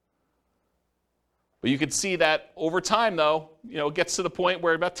 But you can see that over time, though, it gets to the point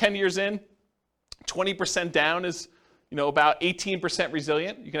where about 10 years in, 20% down is, about 18%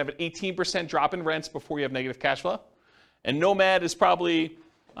 resilient. You can have an 18% drop in rents before you have negative cash flow. And Nomad is probably,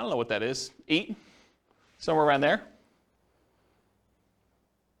 I don't know what that is, 8, somewhere around there.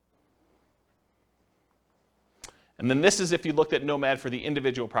 And then this is if you looked at Nomad for the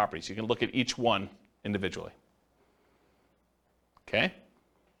individual properties. You can look at each one individually. Okay?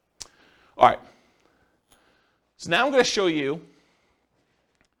 All right. So now I'm going to show you,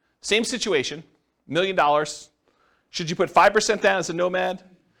 same situation, $1 million. Should you put 5% down as a Nomad?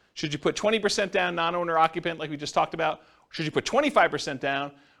 Should you put 20% down non-owner occupant like we just talked about? Should you put 25%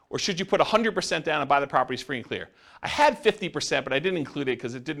 down? Or should you put 100% down and buy the properties free and clear? I had 50%, but I didn't include it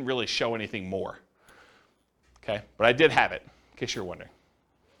because it didn't really show anything more. Okay? But I did have it, in case you're wondering.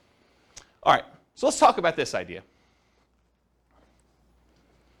 All right. So let's talk about this idea.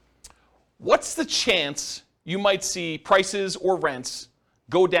 What's the chance you might see prices or rents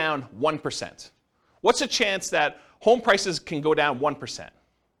go down 1%? What's the chance that home prices can go down 1%?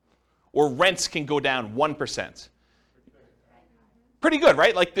 Or rents can go down 1%? Pretty good,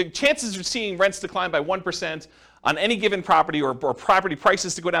 right? Like the chances of seeing rents decline by 1% on any given property or property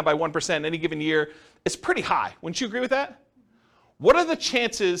prices to go down by 1% in any given year is pretty high. Wouldn't you agree with that? What are the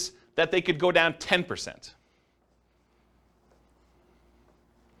chances that they could go down 10%?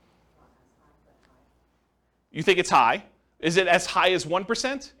 You think it's high? Is it as high as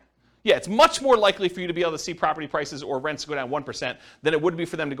 1%? Yeah, it's much more likely for you to be able to see property prices or rents go down 1% than it would be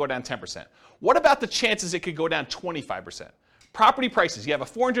for them to go down 10%. What about the chances it could go down 25%? Property prices, you have a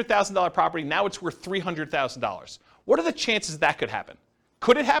 $400,000 property, now it's worth $300,000. What are the chances that could happen?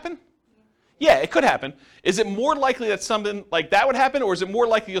 Could it happen? Yeah, it could happen. Is it more likely that something like that would happen, or is it more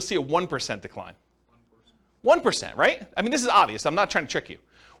likely you'll see a 1% decline? 1%, right? I mean, this is obvious. I'm not trying to trick you.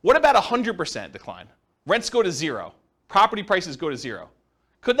 What about 100% decline? Rents go to 0. Property prices go to 0.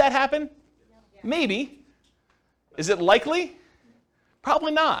 Could that happen? Maybe. Is it likely?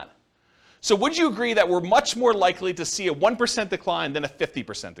 Probably not. So would you agree that we're much more likely to see a 1% decline than a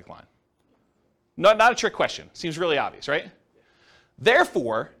 50% decline? Not a trick question. Seems really obvious, right?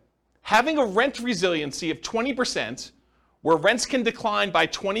 Therefore, having a rent resiliency of 20%, where rents can decline by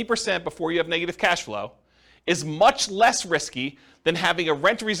 20% before you have negative cash flow, is much less risky than having a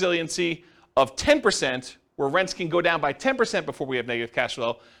rent resiliency of 10%, where rents can go down by 10% before we have negative cash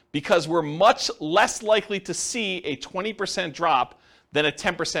flow, because we're much less likely to see a 20% drop than a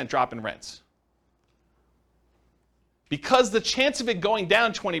 10% drop in rents. Because the chance of it going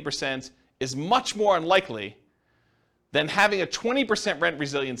down 20% is much more unlikely than having a 20% rent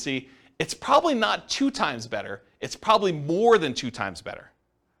resiliency, it's probably not 2 times better. It's probably more than 2 times better.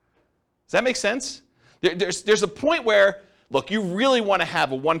 Does that make sense? There's a point where, look, you really want to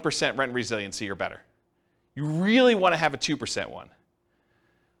have a 1% rent resiliency or better. You really want to have a 2% one.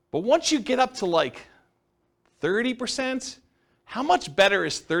 But once you get up to like 30%, how much better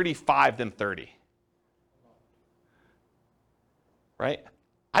is 35 than 30? Right?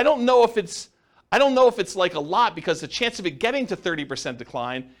 I don't know if it's like a lot, because the chance of it getting to 30%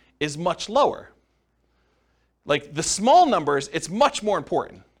 decline is much lower. Like the small numbers, it's much more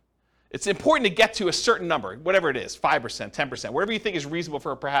important. It's important to get to a certain number, whatever it is, 5%, 10%, whatever you think is reasonable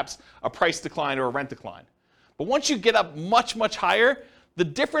for perhaps a price decline or a rent decline. But once you get up much, much higher, the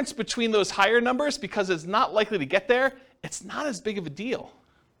difference between those higher numbers, because it's not likely to get there, it's not as big of a deal.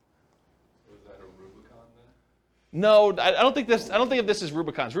 So is that a Rubicon then? No, I don't think of this as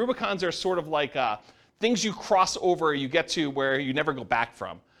Rubicons. Rubicons are sort of like things you cross over, you get to where you never go back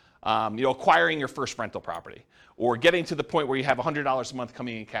from. Acquiring your first rental property, or getting to the point where you have $100 a month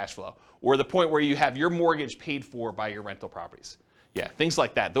coming in cash flow, or the point where you have your mortgage paid for by your rental properties. Yeah, things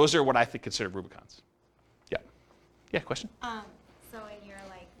like that. Those are what I think considered Rubicons. Yeah. Yeah, question? So in your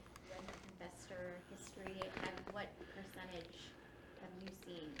rent investor history, what percentage have you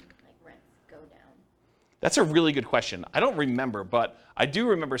seen rents go down? That's a really good question. I don't remember, but I do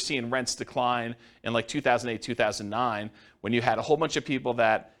remember seeing rents decline in 2008, 2009, when you had a whole bunch of people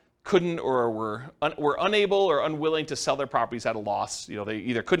that couldn't or were unable or unwilling to sell their properties at a loss. They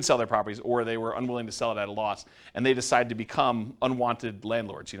either couldn't sell their properties or they were unwilling to sell it at a loss, and they decided to become unwanted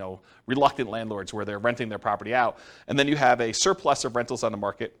landlords, reluctant landlords where they're renting their property out. And then you have a surplus of rentals on the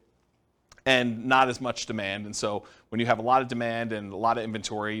market and not as much demand. And so when you have a lot of demand and a lot of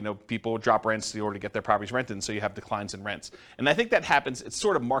inventory, people drop rents in order to get their properties rented, and so you have declines in rents. And I think that happens, it's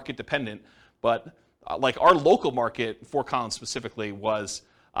sort of market dependent, but our local market, Fort Collins specifically, was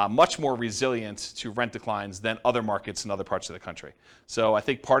much more resilient to rent declines than other markets in other parts of the country. So I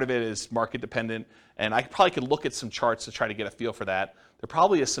think part of it is market dependent, and I probably could look at some charts to try to get a feel for that. There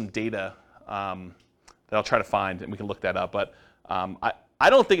probably is some data that I'll try to find, and we can look that up. But I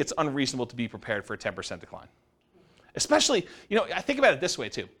don't think it's unreasonable to be prepared for a 10% decline. Especially, I think about it this way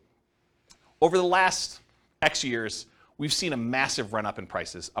too. Over the last X years, we've seen a massive run up in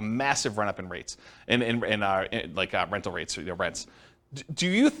prices, a massive run up in rates, in rental rates, rents. Do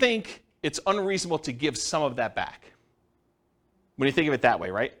you think it's unreasonable to give some of that back? When you think of it that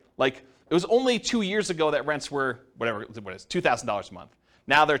way, right? It was only 2 years ago that rents were, $2,000 a month.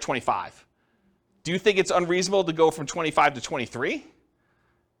 Now they're $25. Do you think it's unreasonable to go from 25 to 23?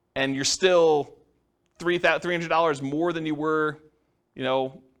 And you're still $300 more than you were,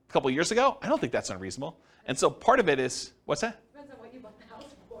 a couple of years ago? I don't think that's unreasonable. And so part of it is, what's that? Depends on what you bought the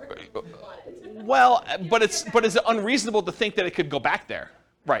house for. Well, but is it unreasonable to think that it could go back there?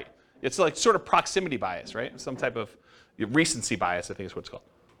 Right. It's sort of proximity bias, right? Some type of recency bias, I think is what it's called.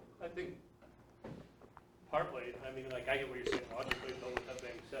 I think partly, I get what you're saying logically, but with that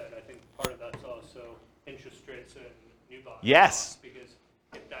being said, I think part of that's also interest rates and new bonds. Yes. Because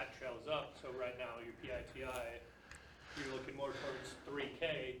if that trails up, so right now your PITI, you're looking more towards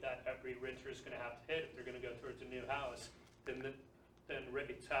 3K that every renter is going to have to hit if they're going to go towards a new house, then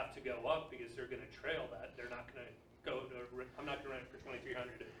rates have to go up because they're going to trail that. They're not going to go to, I'm not going to rent for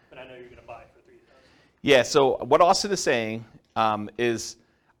 $2,300, but I know you're going to buy for $3,000. Yeah, so what Austin is saying is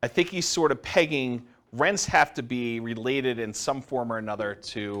I think he's sort of pegging rents have to be related in some form or another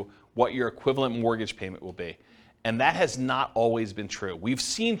to what your equivalent mortgage payment will be. And that has not always been true. We've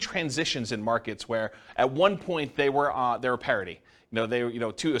seen transitions in markets where at one point they were parity. It was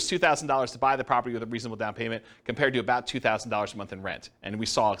 $2,000 to buy the property with a reasonable down payment compared to about $2,000 a month in rent. And we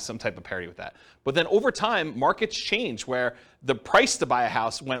saw some type of parity with that. But then over time, markets changed where the price to buy a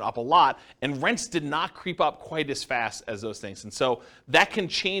house went up a lot and rents did not creep up quite as fast as those things. And so that can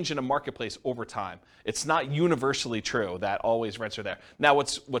change in a marketplace over time. It's not universally true that always rents are there. Now,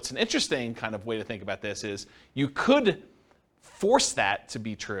 what's an interesting kind of way to think about this is you could force that to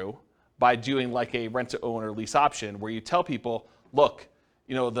be true by doing like a rent-to-own or lease option where you tell people, look,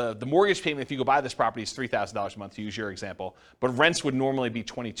 the mortgage payment if you go buy this property is $3,000 a month, to use your example, but rents would normally be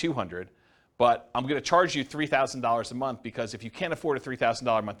 $2,200. But I'm going to charge you $3,000 a month because if you can't afford a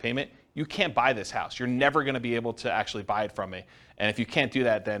 $3,000 a month payment, you can't buy this house. You're never going to be able to actually buy it from me. And if you can't do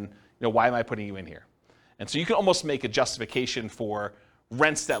that, then why am I putting you in here? And so you can almost make a justification for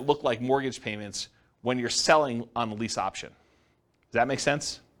rents that look like mortgage payments when you're selling on the lease option. Does that make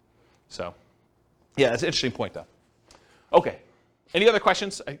sense? So, yeah, that's an interesting point, though. Okay. Any other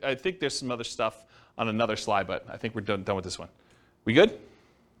questions? I think there's some other stuff on another slide, but I think we're done with this one. We good?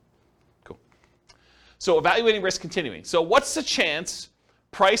 Cool. So evaluating risk continuing. So what's the chance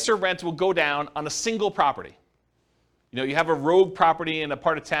price or rent will go down on a single property? You know, you have a rogue property in a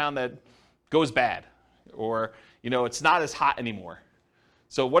part of town that goes bad, or, you know, it's not as hot anymore.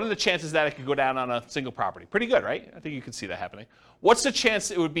 So what are the chances that it could go down on a single property? Pretty good, right? I think you could see that happening. What's the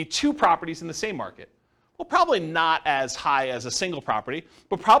chance it would be two properties in the same market? Well, probably not as high as a single property,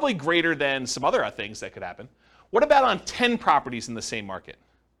 but probably greater than some other things that could happen. What about on 10 properties in the same market?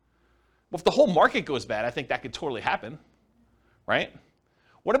 Well, if the whole market goes bad, I think that could totally happen, right?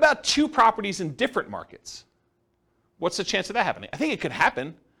 What about two properties in different markets? What's the chance of that happening? I think it could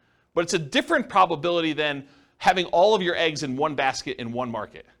happen, but it's a different probability than having all of your eggs in one basket in one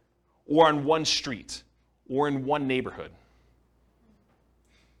market, or on one street, or in one neighborhood.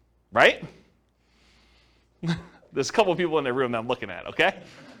 Right? There's a couple of people in the room that I'm looking at, okay?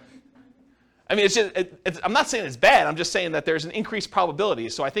 I mean, I'm not saying it's bad, I'm just saying that there's an increased probability,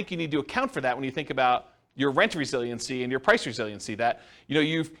 so I think you need to account for that when you think about your rent resiliency and your price resiliency, that, you know,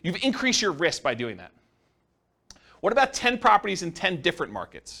 you've increased your risk by doing that. What about 10 properties in 10 different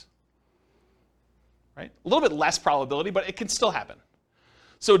markets? Right? A little bit less probability, but it can still happen.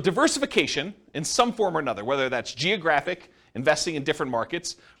 So diversification in some form or another, whether that's geographic, investing in different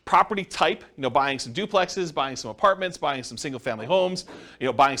markets, property type, you know, buying some duplexes, buying some apartments, buying some single-family homes, you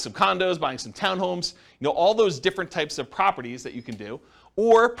know, buying some condos, buying some townhomes, you know, all those different types of properties that you can do,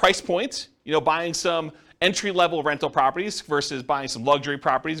 or price points, you know, buying some entry-level rental properties versus buying some luxury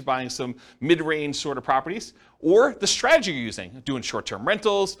properties, buying some mid-range sort of properties, or the strategy you're using. I'm doing short-term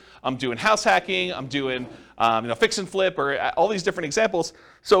rentals, I'm doing house hacking, I'm doing you know, fix and flip, or all these different examples.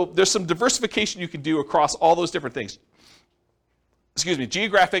 So there's some diversification you can do across all those different things. Excuse me,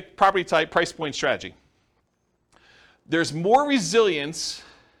 geographic, property type, price point, strategy. There's more resilience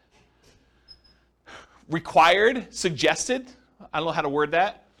required, suggested, I don't know how to word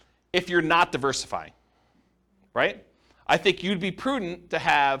that, if you're not diversifying, right? I think you'd be prudent to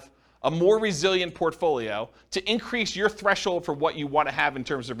have a more resilient portfolio to increase your threshold for what you want to have in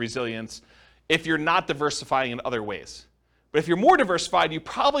terms of resilience if you're not diversifying in other ways. But if you're more diversified, you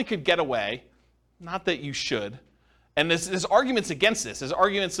probably could get away, not that you should, and there's arguments against this. There's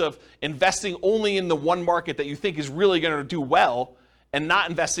arguments of investing only in the one market that you think is really going to do well and not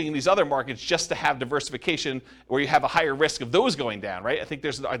investing in these other markets just to have diversification where you have a higher risk of those going down, right? I think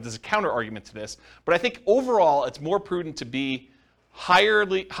there's a counter argument to this. But I think overall, it's more prudent to be higher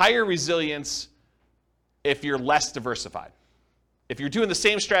resilience if you're less diversified. If you're doing the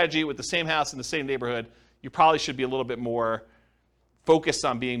same strategy with the same house in the same neighborhood, you probably should be a little bit more focused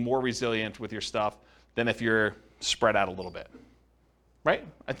on being more resilient with your stuff than if you're spread out a little bit, right?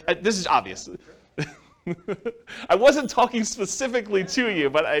 This is obvious. I wasn't talking specifically to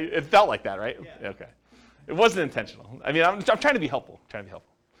you, but it felt like that, right? Yeah. Okay. It wasn't intentional. I mean, I'm trying to be helpful.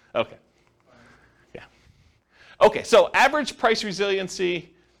 Okay. Yeah. Okay, so average price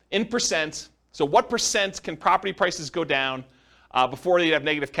resiliency in percent. So what percent can property prices go down before you have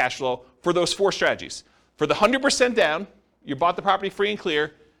negative cash flow for those four strategies? For the 100% down, you bought the property free and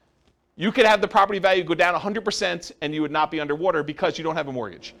clear, you could have the property value go down 100% and you would not be underwater because you don't have a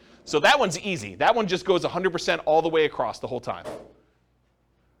mortgage. So that one's easy. That one just goes 100% all the way across the whole time.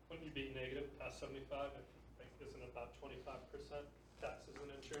 Wouldn't you be negative past 75? I think isn't about 25% taxes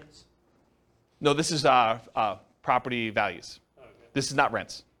and insurance? No, this is property values. Okay. This is not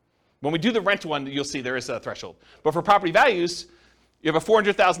rents. When we do the rent one, you'll see there is a threshold. But for property values, you have a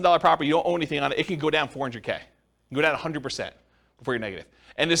 $400,000 property, you don't own anything on it, it can go down 400K. It can go down 100% before you're negative.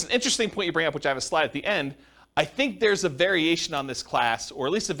 And there's an interesting point you bring up, which I have a slide at the end. I think there's a variation on this class, or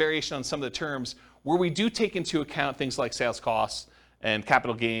at least a variation on some of the terms, where we do take into account things like sales costs and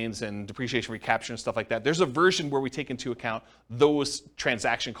capital gains and depreciation recapture and stuff like that. There's a version where we take into account those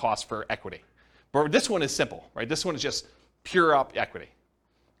transaction costs for equity. But this one is simple, right? This one is just pure up equity,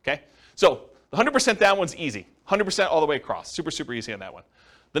 okay? So the 100% down one's easy. 100% all the way across. Super, super easy on that one.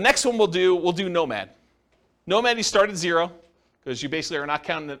 The next one we'll do Nomad. Nomad, you start at 0, because you basically are not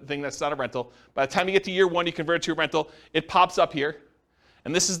counting the thing that's not a rental. By the time you get to year 1, you convert it to a rental. It pops up here.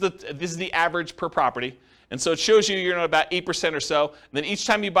 And this is the average per property. And so it shows you you're at about 8% or so. And then each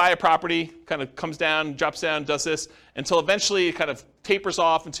time you buy a property, kind of comes down, drops down, does this, until eventually it kind of tapers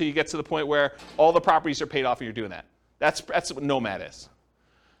off until you get to the point where all the properties are paid off and you're doing that. That's what Nomad is.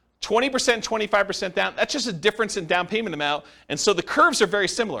 20%, 25% down, that's just a difference in down payment amount. And so the curves are very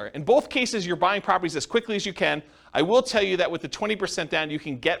similar. In both cases, you're buying properties as quickly as you can. I will tell you that with the 20% down, you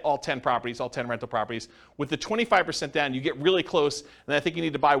can get all 10 properties, all 10 rental properties. With the 25% down, you get really close, and I think you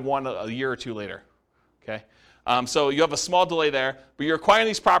need to buy one a year or two later. Okay? So you have a small delay there, but you're acquiring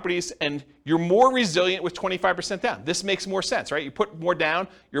these properties, and you're more resilient with 25% down. This makes more sense, right? You put more down,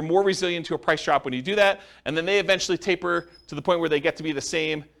 you're more resilient to a price drop when you do that, and then they eventually taper to the point where they get to be the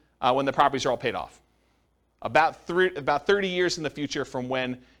same when the properties are all paid off. About 30 years in the future from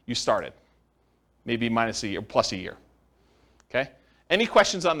when you started. Maybe minus a year, plus a year. Okay? Any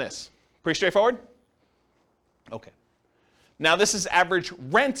questions on this? Pretty straightforward? Okay. Now this is average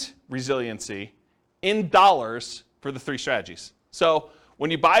rent resiliency in dollars for the three strategies. So when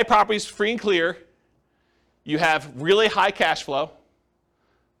you buy properties free and clear, you have really high cash flow,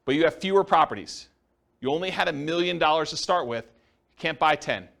 but you have fewer properties. You only had $1 million to start with. You can't buy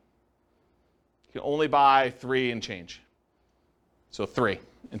 10. You can only buy 3 and change. So 3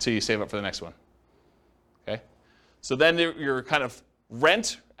 until you save up for the next one. Okay? So then your kind of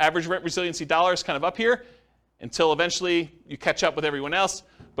average rent resiliency dollars kind of up here until eventually you catch up with everyone else.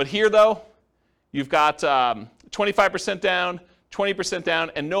 But here though, you've got 25% down, 20%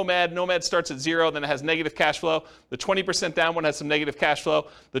 down, and Nomad. Nomad starts at 0, then it has negative cash flow. The 20% down one has some negative cash flow.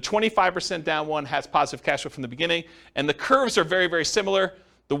 The 25% down one has positive cash flow from the beginning. And the curves are very, very similar.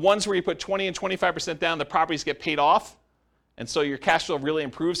 The ones where you put 20 and 25% down, the properties get paid off. And so your cash flow really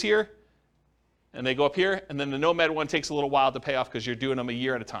improves here. And they go up here. And then the Nomad one takes a little while to pay off because you're doing them a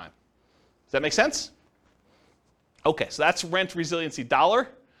year at a time. Does that make sense? Okay, so that's rent resiliency dollar.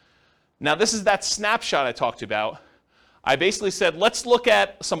 Now this is that snapshot I talked about. I basically said, let's look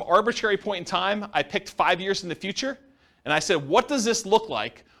at some arbitrary point in time. I picked 5 years in the future. And I said, what does this look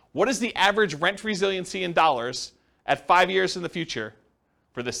like? What is the average rent resiliency in dollars at 5 years in the future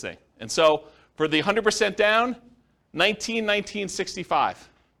for this thing? And so for the 100% down, 1965.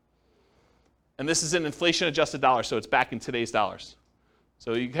 And this is an inflation adjusted dollar, so it's back in today's dollars.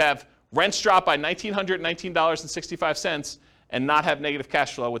 So you have rents drop by $1,919.65 and not have negative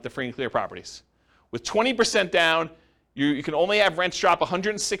cash flow with the free and clear properties. With 20% down, you can only have rents drop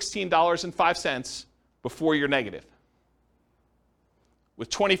 $116.05 before you're negative. With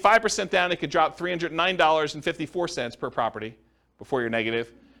 25% down, it could drop $309.54 per property before you're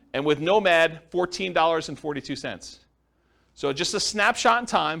negative. And with Nomad, $14.42. So just a snapshot in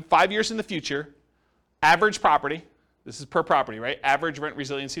time, 5 years in the future, average property, this is per property, right? Average rent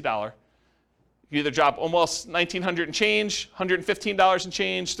resiliency dollar. You either drop almost $1,900 and change, $115 and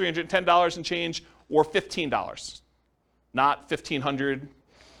change, $310 and change, or $15. Not $1,500,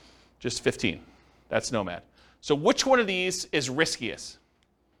 just 15. That's Nomad. So which one of these is riskiest?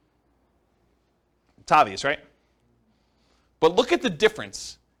 It's obvious, right? But look at the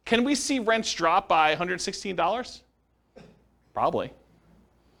difference. Can we see rents drop by $116? Probably.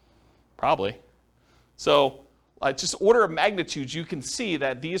 So just order of magnitude, you can see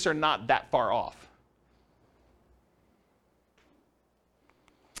that these are not that far off.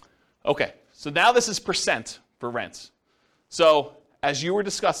 Okay, so now this is percent for rents. So as you were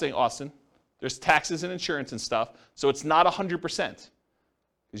discussing, Austin, there's taxes and insurance and stuff, so it's not 100%.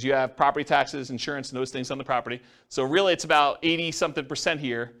 Because you have property taxes, insurance, and those things on the property. So really it's about 80-something%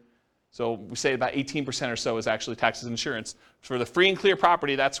 here. So we say about 18% or so is actually taxes and insurance. For the free and clear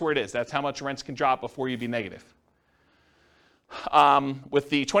property, that's where it is. That's how much rents can drop before you'd be negative. With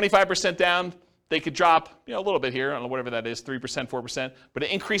the 25% down, they could drop a little bit here, I don't know, whatever that is, 3%, 4%, but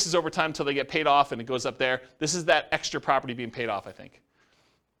it increases over time until they get paid off and it goes up there. This is that extra property being paid off, I think.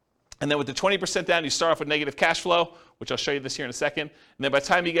 And then with the 20% down, you start off with negative cash flow, which I'll show you this here in a second. And then by the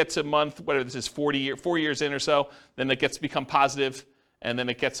time you get to month, whatever this is, 4 years in or so, then it gets to become positive. And then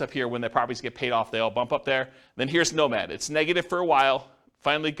it gets up here when the properties get paid off, they all bump up there. Then here's Nomad. It's negative for a while,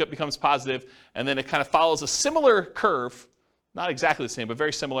 finally becomes positive, and then it kind of follows a similar curve, not exactly the same, but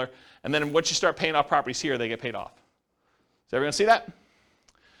very similar. And then once you start paying off properties here, they get paid off. Does everyone see that?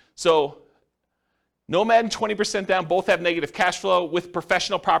 So Nomad and 20% down both have negative cash flow with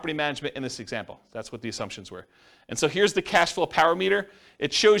professional property management in this example. That's what the assumptions were. And so here's the cash flow power meter.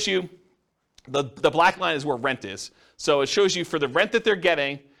 It shows you, the black line is where rent is. So it shows you for the rent that they're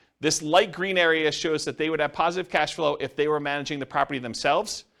getting, this light green area shows that they would have positive cash flow if they were managing the property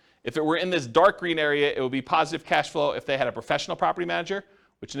themselves. If it were in this dark green area, it would be positive cash flow if they had a professional property manager,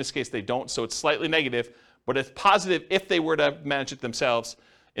 which in this case they don't, so it's slightly negative, but it's positive if they were to manage it themselves.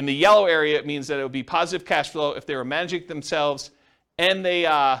 In the yellow area, it means that it would be positive cash flow if they were managing it themselves and they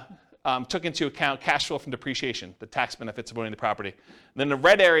took into account cash flow from depreciation, the tax benefits of owning the property. And then the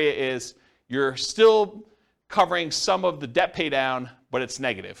red area is you're still covering some of the debt pay down, but it's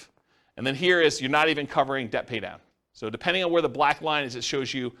negative. And then here is you're not even covering debt pay down. So depending on where the black line is, it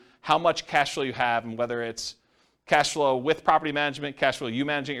shows you how much cash flow you have and whether it's cash flow with property management, cash flow you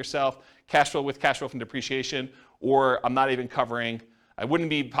managing it yourself, cash flow with cash flow from depreciation, or I'm not even covering, I wouldn't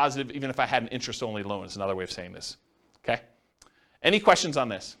be positive even if I had an interest-only loan is another way of saying this, okay? Any questions on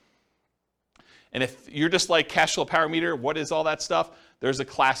this? And if you're just like cash flow power meter, what is all that stuff? There's a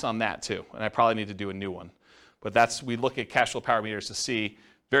class on that too, and I probably need to do a new one. But we look at cash flow power meters to see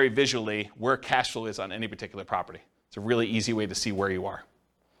very visually where cash flow is on any particular property. It's a really easy way to see where you are.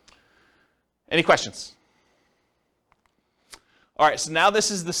 Any questions? All right, so now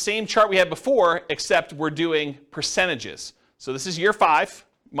this is the same chart we had before, except we're doing percentages. So this is year 5,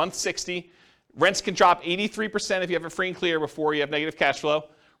 month 60. Rents can drop 83% if you have a free and clear before you have negative cash flow.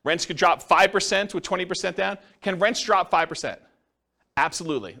 Rents could drop 5% with 20% down. Can rents drop 5%?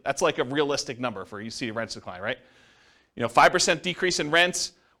 Absolutely. That's like a realistic number for you see rents decline, right? 5% decrease in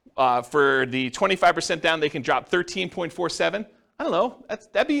rents. For the 25% down, they can drop 13.47. I don't know.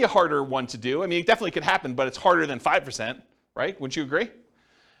 That'd be a harder one to do. I mean, it definitely could happen, but it's harder than 5%, right? Wouldn't you agree?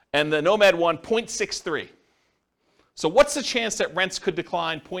 And the Nomad one, 0.63. So what's the chance that rents could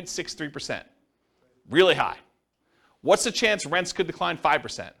decline 0.63%? Really high. What's the chance rents could decline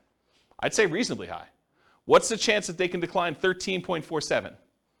 5%? I'd say reasonably high. What's the chance that they can decline 13.47?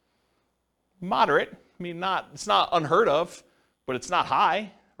 Moderate. I mean, it's not unheard of, but it's not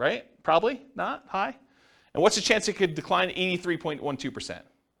high, right? Probably not high. And what's the chance it could decline 83.12%?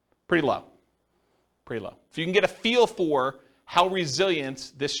 Pretty low. Pretty low. So you can get a feel for how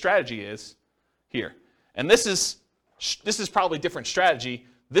resilient this strategy is here. And this is probably different strategy.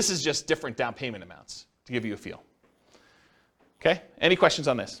 This is just different down payment amounts to give you a feel. Okay? Any questions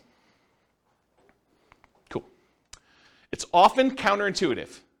on this? Cool. It's often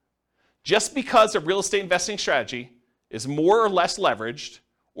counterintuitive. Just because a real estate investing strategy is more or less leveraged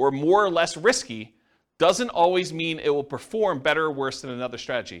or more or less risky doesn't always mean it will perform better or worse than another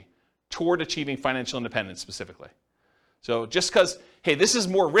strategy toward achieving financial independence specifically. So just because, hey, this is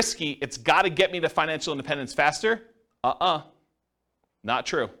more risky, it's got to get me to financial independence faster? Not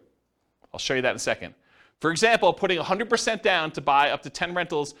true. I'll show you that in a second. For example, putting 100% down to buy up to 10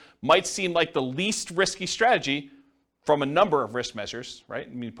 rentals might seem like the least risky strategy from a number of risk measures, right?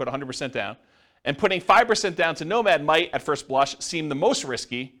 I mean, put 100% down. And putting 5% down to Nomad might, at first blush, seem the most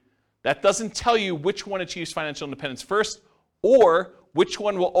risky. That doesn't tell you which one achieves financial independence first or which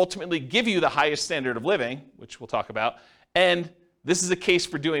one will ultimately give you the highest standard of living, which we'll talk about. And this is a case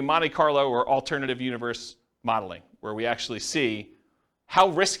for doing Monte Carlo or alternative universe modeling, where we actually see how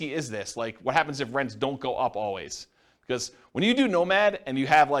risky is this? Like, what happens if rents don't go up always? Because when you do Nomad and you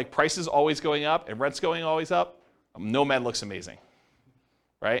have like prices always going up and rents going always up, Nomad looks amazing,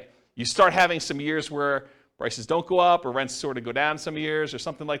 right? You start having some years where prices don't go up or rents sort of go down some years or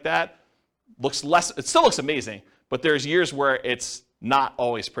something like that. It still looks amazing, but there's years where it's not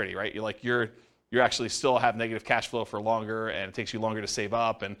always pretty, right? You're actually still have negative cash flow for longer and it takes you longer to save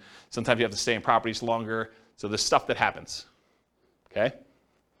up and sometimes you have to stay in properties longer. So there's stuff that happens. Okay?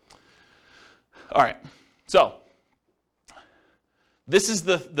 All right. So this is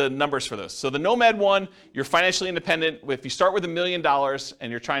the numbers for those. So the Nomad one, you're financially independent. If you start with $1 million and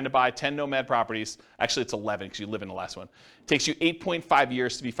you're trying to buy 10 Nomad properties, actually it's 11 because you live in the last one. It takes you 8.5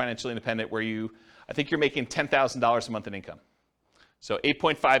 years to be financially independent where I think you're making $10,000 a month in income. So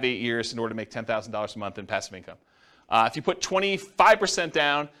 8.58 years in order to make $10,000 a month in passive income. If you put 25%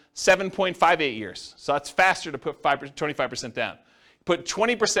 down, 7.58 years. So that's faster to put 25% down. Put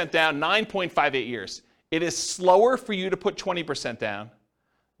 20% down, 9.58 years. It is slower for you to put 20% down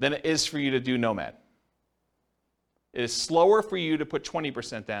than it is for you to do Nomad. It is slower for you to put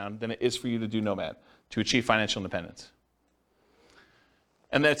 20% down than it is for you to do Nomad to achieve financial independence.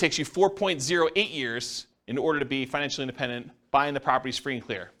 And then it takes you 4.08 years in order to be financially independent, buying the properties free and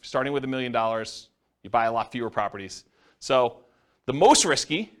clear. Starting with $1 million, you buy a lot fewer properties. So the most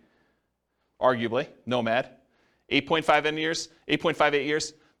risky, arguably, Nomad, 8.58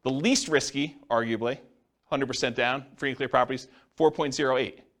 years. The least risky, arguably, 100% down, free and clear properties,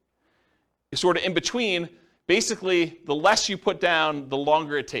 4.08. It's sort of in between. Basically, the less you put down, the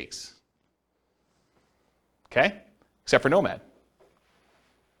longer it takes. Okay? Except for Nomad.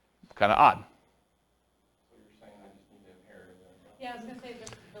 Kind of odd. So you're saying I just need to inherit it? Yeah, I was going to say, it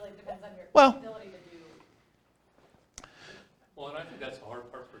just really depends on your Well, ability to do. Well, and I think that's the hard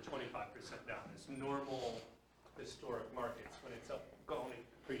part for 25% down, is normal historic markets, when it's up, only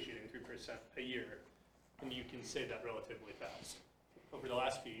appreciating 3% a year, and you can say that relatively fast. Over the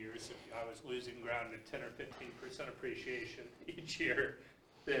last few years, if I was losing ground at 10 or 15% appreciation each year,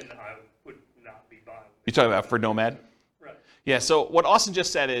 then I would not be buying. You're talking about for Nomad? Right. Yeah, so what Austin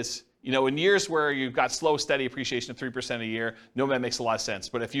just said is, in years where you've got slow, steady appreciation of 3% a year, nomad makes a lot of sense.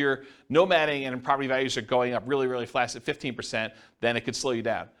 But if you're nomading and property values are going up really, really fast at 15%, then it could slow you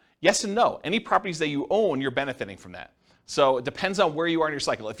down. Yes and no. Any properties that you own, you're benefiting from that. So it depends on where you are in your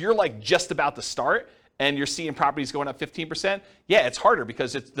cycle. If you're like just about to start and you're seeing properties going up 15%, yeah, it's harder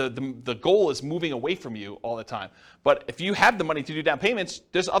because it's the goal is moving away from you all the time. But if you have the money to do down payments,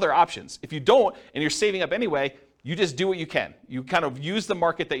 there's other options. If you don't and you're saving up anyway, you just do what you can. You kind of use the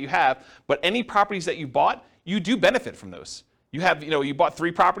market that you have, but any properties that you bought, you do benefit from those. You have, you bought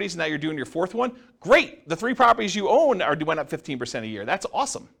 3 properties, and now you're doing your 4th one. Great. The 3 properties you own went up 15% a year. That's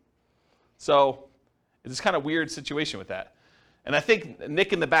awesome. So it's this kind of weird situation with that. And I think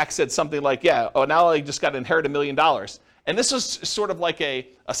Nick in the back said something like, now I just got to inherit $1 million. And this was sort of like a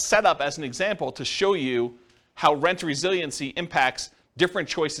setup as an example to show you how rent resiliency impacts different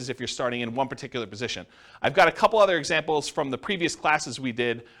choices if you're starting in one particular position. I've got a couple other examples from the previous classes we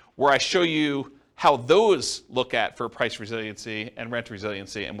did where I show you how those look at for price resiliency and rent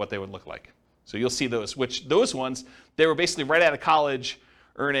resiliency and what they would look like. So you'll see those, which those ones, they were basically right out of college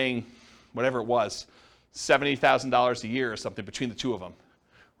earning whatever it was, $70,000 a year or something between the two of them,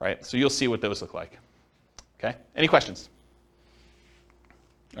 right? So you'll see what those look like. Okay, any questions?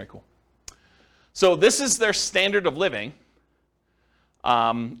 All right, cool. So this is their standard of living.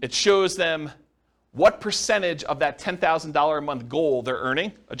 It shows them what percentage of that $10,000 a month goal they're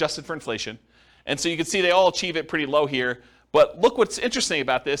earning, adjusted for inflation. And so you can see they all achieve it pretty low here. But look what's interesting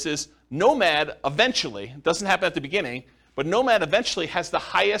about this is Nomad eventually, it doesn't happen at the beginning, but Nomad eventually has the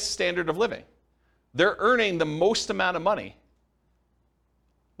highest standard of living. They're earning the most amount of money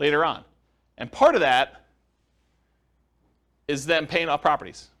later on. And part of that is them paying off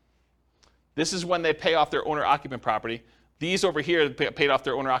properties. This is when they pay off their owner-occupant property. These over here paid off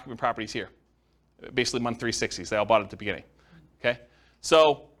their owner-occupant properties here. Basically month 360s. They all bought it at the beginning. Okay?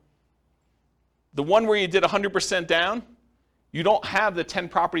 So the one where you did 100% down, you don't have the 10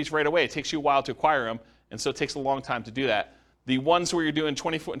 properties right away. It takes you a while to acquire them, and so it takes a long time to do that. The ones where you're doing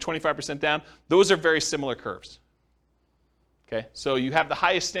 20 and 25% down, those are very similar curves. Okay? So you have the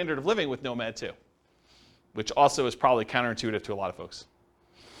highest standard of living with Nomad too, which also is probably counterintuitive to a lot of folks.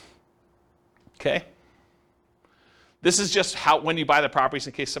 Okay? This is just when you buy the properties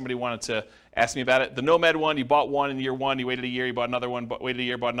in case somebody wanted to ask me about it. The Nomad one, you bought one in year 1, you waited a year, you bought another one, waited a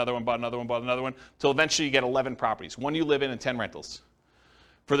year, bought another one, bought another one, bought another one, until eventually you get 11 properties. 1 you live in and 10 rentals.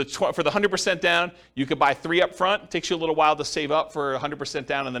 For the 100% down, you could buy 3 up front. It takes you a little while to save up for 100%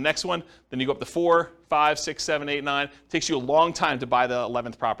 down on the next one. Then you go up to 4, 5, 6, 7, 8, 9. It takes you a long time to buy the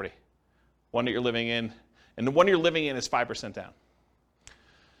 11th property, one that you're living in. And the one you're living in is 5% down.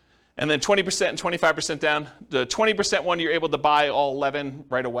 And then 20% and 25% down. The 20% one, you're able to buy all 11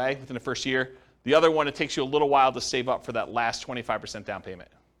 right away within the first year. The other one, it takes you a little while to save up for that last 25% down payment.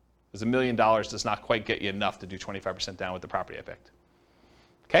 Because $1 million does not quite get you enough to do 25% down with the property I picked.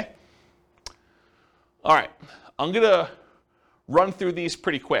 Okay? All right. I'm going to run through these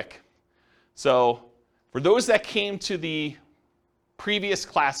pretty quick. So for those that came to the previous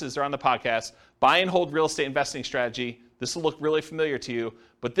classes or on the podcast, buy and hold real estate investing strategy, this will look really familiar to you,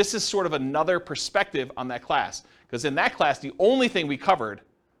 but this is sort of another perspective on that class. Because in that class, the only thing we covered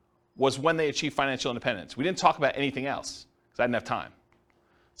was when they achieve financial independence. We didn't talk about anything else because I didn't have time.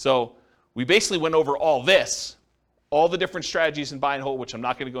 So we basically went over all this, all the different strategies in buy and hold, which I'm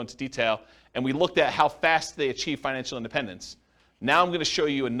not going to go into detail, and we looked at how fast they achieve financial independence. Now I'm going to show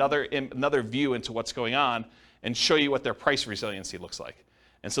you another view into what's going on and show you what their price resiliency looks like.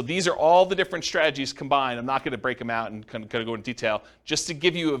 And so these are all the different strategies combined. I'm not going to break them out and kind of go into detail, just to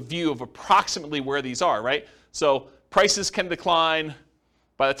give you a view of approximately where these are, right? So prices can decline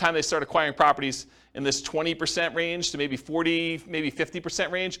by the time they start acquiring properties in this 20% range to maybe 40, maybe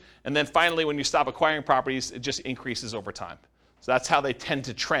 50% range. And then finally, when you stop acquiring properties, it just increases over time. So that's how they tend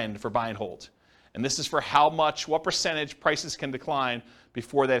to trend for buy and hold. And this is for what percentage prices can decline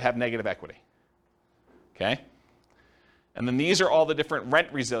before they'd have negative equity. Okay? And then these are all the different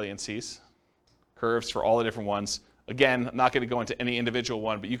rent resiliencies, curves for all the different ones. Again, I'm not going to go into any individual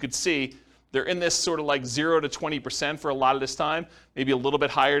one, but you could see they're in this sort of like 0 to 20% for a lot of this time, maybe a little bit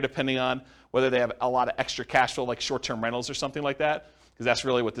higher depending on whether they have a lot of extra cash flow like short-term rentals or something like that, because that's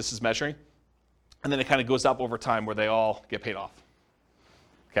really what this is measuring. And then it kind of goes up over time where they all get paid off.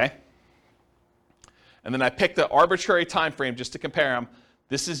 Okay? And then I picked the arbitrary time frame just to compare them.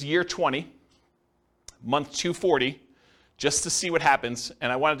 This is year 20, month 240, just to see what happens.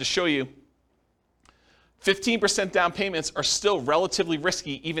 And I wanted to show you 15% down payments are still relatively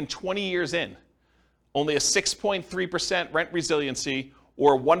risky even 20 years in. Only a 6.3% rent resiliency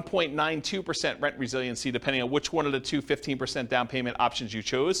or 1.92% rent resiliency, depending on which one of the two 15% down payment options you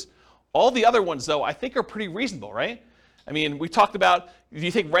chose. All the other ones, though, I think are pretty reasonable, right? I mean, we talked about, do you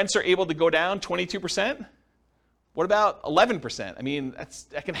think rents are able to go down 22%? What about 11%? I mean,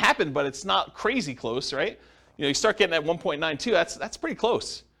 that can happen, but it's not crazy close, right? You know, you start getting at 1.92, that's pretty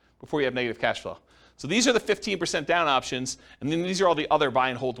close before you have negative cash flow. So these are the 15% down options, and then these are all the other buy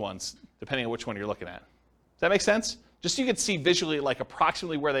and hold ones, depending on which one you're looking at. Does that make sense? Just so you can see visually like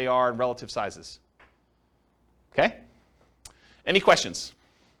approximately where they are in relative sizes. Okay? Any questions?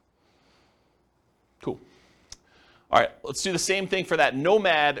 Cool. All right, let's do the same thing for that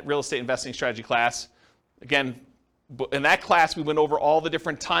Nomad real estate investing strategy class. Again, in that class, we went over all the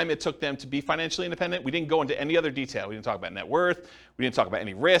different time it took them to be financially independent. We didn't go into any other detail. We didn't talk about net worth. We didn't talk about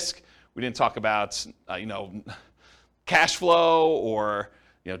any risk. We didn't talk about, cash flow or,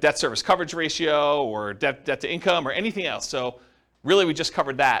 debt service coverage ratio or debt to income or anything else. So really, we just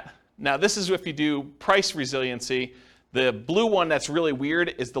covered that. Now, this is if you do price resiliency. The blue one that's really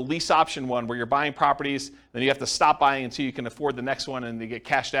weird is the lease option one where you're buying properties, then you have to stop buying until you can afford the next one and they get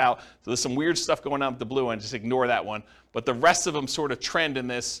cashed out. So there's some weird stuff going on with the blue one, just ignore that one. But the rest of them sort of trend in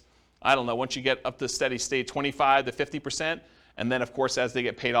this, I don't know, once you get up to steady state, 25 to 50%, and then of course as they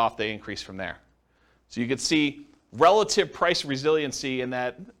get paid off, they increase from there. So you can see relative price resiliency in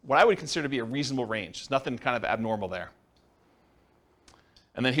that, what I would consider to be a reasonable range. There's nothing kind of abnormal there.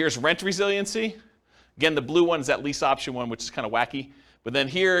 And then here's rent resiliency. Again, the blue one is that lease option one, which is kind of wacky. But then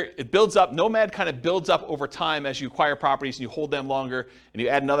here, it builds up. Nomad kind of builds up over time as you acquire properties and you hold them longer, and you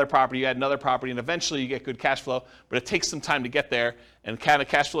add another property, and eventually you get good cash flow. But it takes some time to get there, and kind of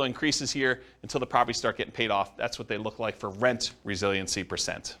cash flow increases here until the properties start getting paid off. That's what they look like for rent resiliency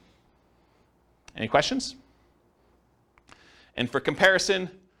percent. Any questions? And for comparison,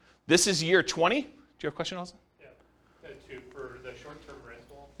 this is year 20. Do you have a question, Austin? Yeah. For the short-term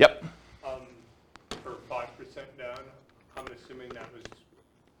rental. Yep. For 5% down, I'm assuming that was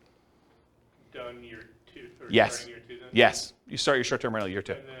done year 2 or yes. starting year 2 then? Yes. You start your short-term rental year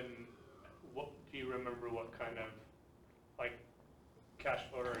 2. And then, do you remember what kind of cash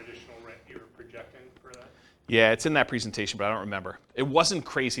flow or additional rent you were projecting for that? Yeah, it's in that presentation, but I don't remember. It wasn't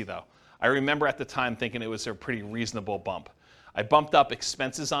crazy though. I remember at the time thinking it was a pretty reasonable bump. I bumped up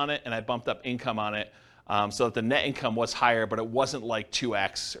expenses on it and I bumped up income on it. So that the net income was higher, but it wasn't like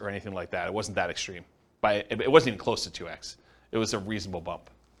 2x or anything like that. It wasn't that extreme. It wasn't even close to 2x. It was a reasonable bump.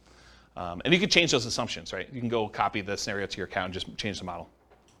 And you could change those assumptions, right? You can go copy the scenario to your account and just change the model.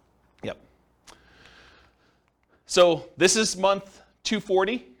 Yep. So this is month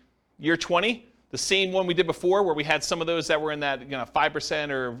 240, year 20. The same one we did before where we had some of those that were in that 5%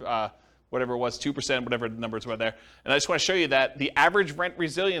 or whatever it was, 2%, whatever the numbers were there. And I just want to show you that the average rent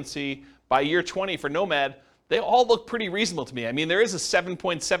resiliency by year 20 for Nomad, they all look pretty reasonable to me. I mean, there is a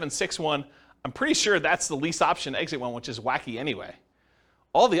 7.76 one. I'm pretty sure that's the lease option exit one, which is wacky anyway.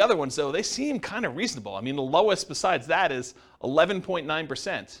 All the other ones, though, they seem kind of reasonable. I mean, the lowest besides that is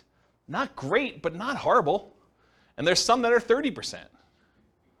 11.9%. Not great, but not horrible. And there's some that are 30%.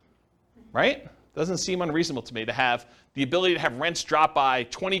 Right? Doesn't seem unreasonable to me to have the ability to have rents drop by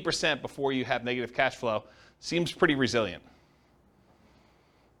 20% before you have negative cash flow. Seems pretty resilient.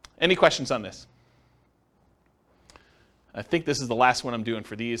 Any questions on this? I think this is the last one I'm doing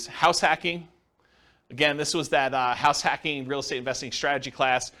for these. House hacking. Again, this was that house hacking real estate investing strategy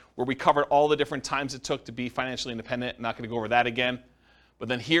class where we covered all the different times it took to be financially independent. I'm not going to go over that again. But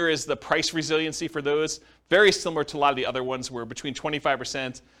then here is the price resiliency for those. Very similar to a lot of the other ones where between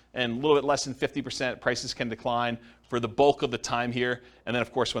 25% and a little bit less than 50% prices can decline for the bulk of the time here. And then,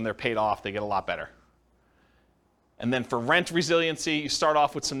 of course, when they're paid off, they get a lot better. And then for rent resiliency, you start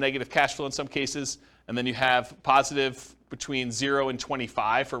off with some negative cash flow in some cases, and then you have positive between 0 and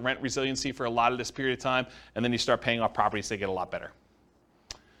 25 for rent resiliency for a lot of this period of time, and then you start paying off properties, they get a lot better.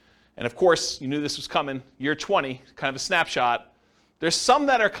 And of course, you knew this was coming. Year 20, kind of a snapshot. There's some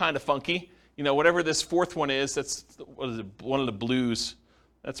that are kind of funky. Whatever this fourth one is, that's one of the blues.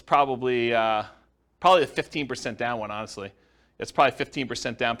 That's probably a 15% down one, honestly. It's probably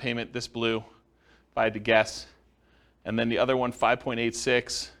 15% down payment, this blue, if I had to guess. And then the other one,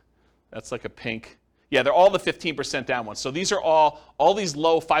 5.86, that's like a pink. Yeah, they're all the 15% down ones. So these are all these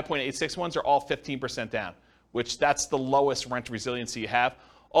low 5.86 ones are all 15% down, which that's the lowest rent resiliency you have.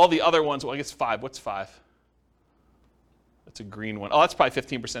 All the other ones, well, I guess 5. What's 5? That's a green one. Oh, that's probably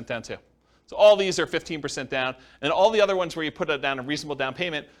 15% down too. So all these are 15% down. And all the other ones where you put down a reasonable down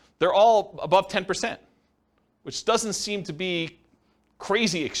payment, they're all above 10%, which doesn't seem to be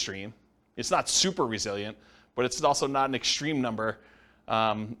crazy extreme. It's not super resilient, but it's also not an extreme number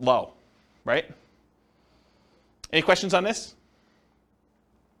low, right? Any questions on this?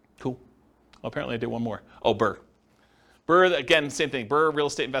 Cool. Well, apparently I did one more. Oh, BRRRR. BRRRR, again, same thing. BRRRR, real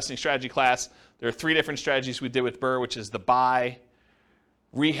estate investing strategy class. There are 3 different strategies we did with BRRRR, which is the buy,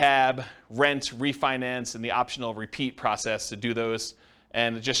 rehab, rent, refinance, and the optional repeat process to do those.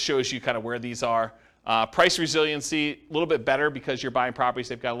 And it just shows you kind of where these are. Price resiliency, a little bit better because you're buying properties.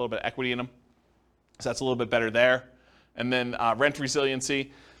 They've got a little bit of equity in them. So that's a little bit better there. And then rent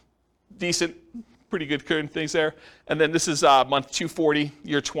resiliency, decent, pretty good current things there. And then this is month 240,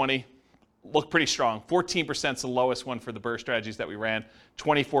 year 20. Look pretty strong. 14% is the lowest one for the BRRRR strategies that we ran.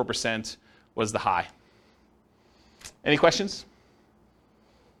 24% was the high. Any questions?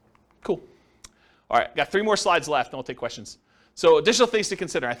 Cool. All right, got 3 more slides left, and we'll take questions. So additional things to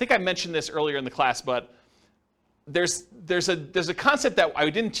consider. I think I mentioned this earlier in the class, but there's a concept that I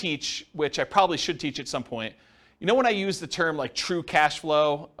didn't teach, which I probably should teach at some point. You know when I use the term like true cash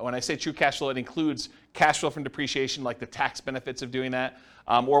flow, when I say true cash flow, it includes cash flow from depreciation, like the tax benefits of doing that.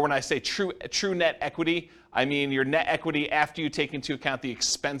 Or when I say true net equity, I mean your net equity after you take into account the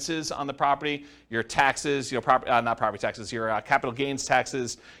expenses on the property, your taxes, not property taxes, your capital gains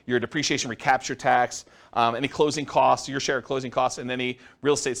taxes, your depreciation recapture tax, any closing costs, your share of closing costs, and any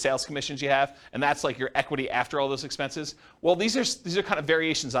real estate sales commissions you have. And that's like your equity after all those expenses. Well, these are kind of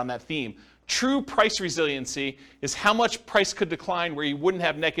variations on that theme. True price resiliency is how much price could decline where you wouldn't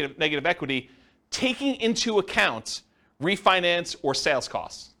have negative equity, taking into account refinance or sales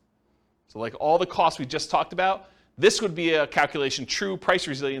costs. So like all the costs we just talked about, this would be a calculation. True price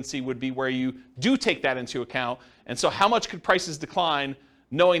resiliency would be where you do take that into account. And so how much could prices decline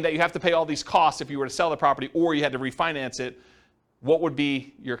knowing that you have to pay all these costs if you were to sell the property or you had to refinance it? What would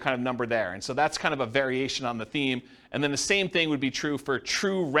be your kind of number there? And so that's kind of a variation on the theme. And then the same thing would be true for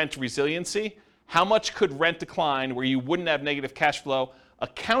true rent resiliency. How much could rent decline where you wouldn't have negative cash flow,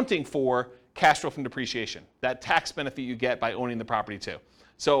 accounting for cash flow from depreciation, that tax benefit you get by owning the property too.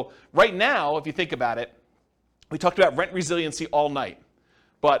 So right now, if you think about it, we talked about rent resiliency all night.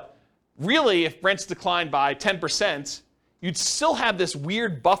 But really, if rents declined by 10%, you'd still have this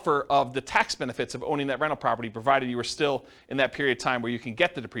weird buffer of the tax benefits of owning that rental property, provided you were still in that period of time where you can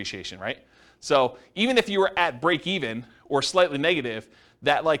get the depreciation, right? So even if you were at break even or slightly negative,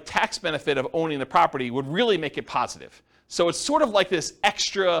 that like tax benefit of owning the property would really make it positive. So it's sort of like this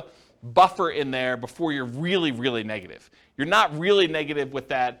extra buffer in there before you're really, really negative. You're not really negative with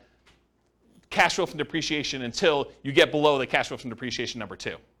that cash flow from depreciation until you get below the cash flow from depreciation number 2.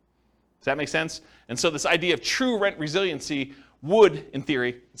 Does that make sense? And so this idea of true rent resiliency would, in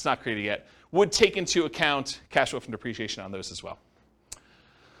theory, it's not created yet, would take into account cash flow from depreciation on those as well.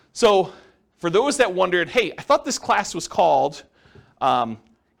 So for those that wondered, hey, I thought this class was called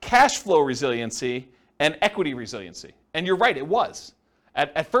cash flow resiliency and equity resiliency. And you're right, it was.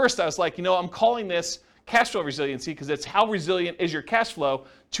 At first, I was like, I'm calling this cash flow resiliency because it's how resilient is your cash flow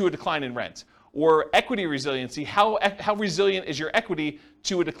to a decline in rent. Or equity resiliency, how resilient is your equity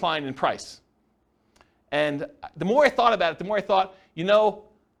to a decline in price. And the more I thought about it, the more I thought,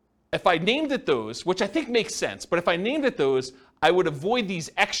 if I named it those, which I think makes sense, but if I named it those, I would avoid these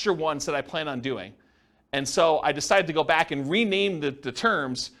extra ones that I plan on doing. And so I decided to go back and rename the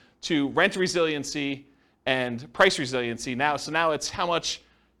terms to rent resiliency and price resiliency now. So now it's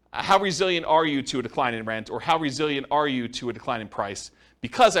how resilient are you to a decline in rent, or how resilient are you to a decline in price?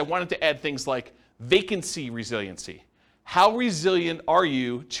 Because I wanted to add things like vacancy resiliency. How resilient are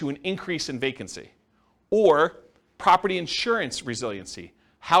you to an increase in vacancy? Or property insurance resiliency.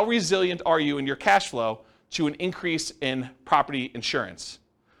 How resilient are you in your cash flow to an increase in property insurance?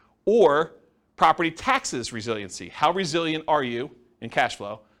 Or property taxes resiliency. How resilient are you in cash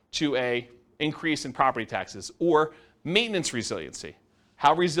flow to an increase in property taxes? Or maintenance resiliency.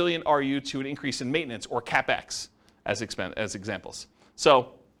 How resilient are you to an increase in maintenance or CapEx as examples?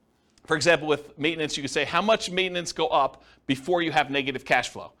 So, for example, with maintenance, you could say, how much maintenance go up before you have negative cash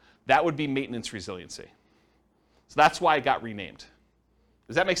flow? That would be maintenance resiliency. So that's why it got renamed.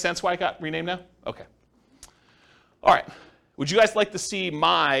 Does that make sense why it got renamed now? Okay. All right. Would you guys like to see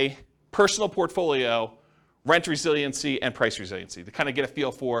my personal portfolio, rent resiliency and price resiliency, to kind of get a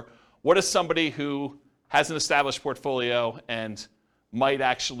feel for what is somebody who has an established portfolio and might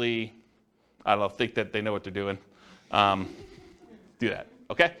actually, think that they know what they're doing, do that,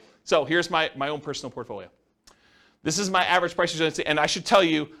 okay? So here's my own personal portfolio. This is my average price resiliency, and I should tell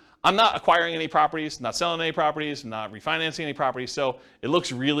you, I'm not acquiring any properties, not selling any properties, not refinancing any properties, so it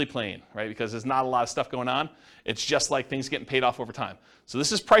looks really plain, right? Because there's not a lot of stuff going on. It's just like things getting paid off over time. So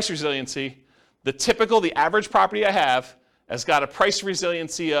this is price resiliency. The average property I have has got a price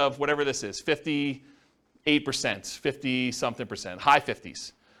resiliency of whatever this is, 58%, 50-something percent, high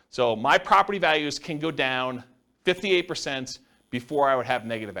 50s. So my property values can go down 58% before I would have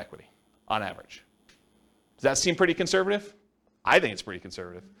negative equity on average. Does that seem pretty conservative? I think it's pretty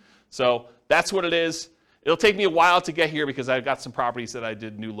conservative. So that's what it is. It'll take me a while to get here because I've got some properties that I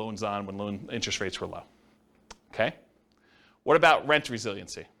did new loans on when loan interest rates were low. Okay? What about rent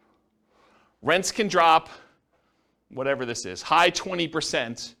resiliency? Rents can drop, whatever this is, high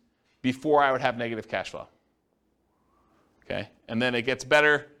 20% before I would have negative cash flow. Okay? And then it gets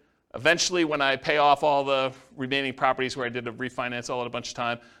better. Eventually, when I pay off all the remaining properties where I did a refinance all at a bunch of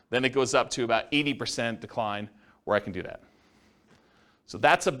time, then it goes up to about 80% decline where I can do that. So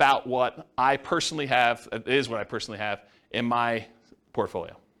that's about what I personally have, it is what I personally have in my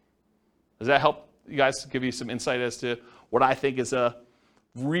portfolio. Does that help you guys, give you some insight as to what I think is a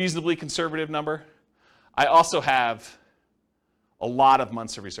reasonably conservative number? I also have a lot of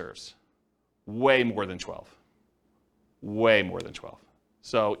months of reserves, way more than 12. Way more than 12.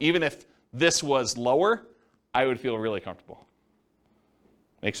 So even if this was lower, I would feel really comfortable.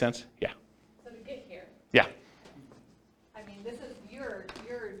 Make sense? Yeah. So to get here, Yeah. I mean, this is your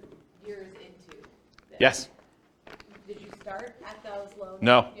years into this. Yes. Did you start at those low?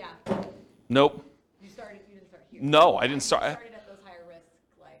 No. Yeah. Nope. You didn't start here. No, I didn't start. You started at those higher risk,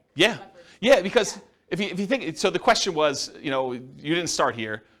 like. Yeah. leverage. Yeah, because if you think, so the question was, you didn't start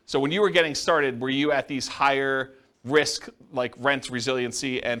here. So when you were getting started, were you at these higher risk, like rent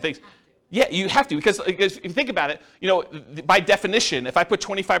resiliency and things? Yeah, you have to, because if you think about it, by definition, if I put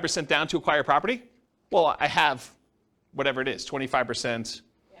 25% down to acquire property, well, I have whatever it is, 25%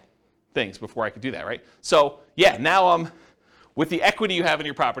 things before I could do that, right? So yeah, now I'm, with the equity you have in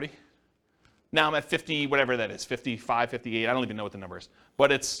your property, now I'm at 50, whatever that is, 55, 58, I don't even know what the number is,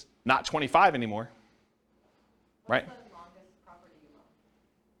 but it's not 25 anymore, right? What's the longest property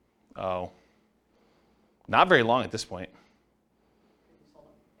you own? Oh, not very long at this point. You sold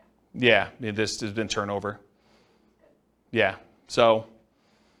them, Yeah, this has been turnover. Yeah, so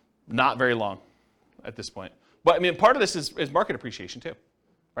not very long at this point. But I mean, part of this is market appreciation too,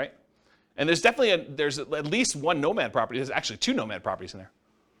 right? And there's definitely there's at least one nomad property. There's actually 2 nomad properties in there.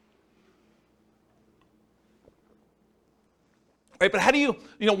 Right, but how do you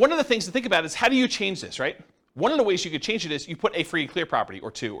one of the things to think about is how do you change this, right? One of the ways you could change it is you put a free and clear property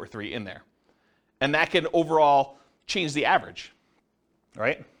or 2 or 3 in there. And that can overall change the average,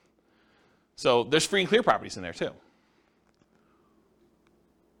 right? So there's free and clear properties in there too.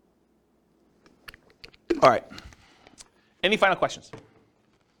 All right. Any final questions?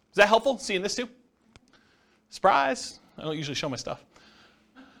 Is that helpful, seeing this too? Surprise. I don't usually show my stuff.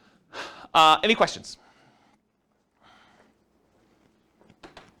 Any questions?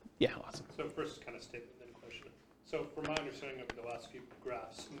 Yeah, awesome. So first kind of statement, then question. So from my understanding of the last few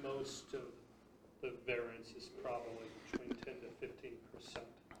graphs, most of the variance is probably between 10 to 15%.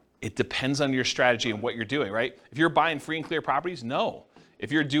 It depends on your strategy and what you're doing, right? If you're buying free and clear properties, no.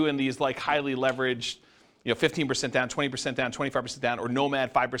 If you're doing these like highly leveraged, 15% down, 20% down, 25% down, or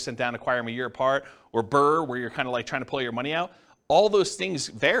Nomad 5% down, acquire them a year apart, or Burr, where you're kind of like trying to pull your money out, all those things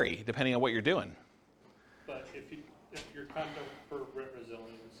vary depending on what you're doing. But if you're kind of for rent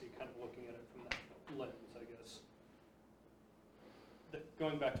resiliency, kind of looking at it from that lens, I guess.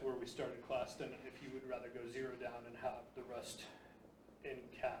 Going back to where we started class, then if you would rather go 0 down and have the rest in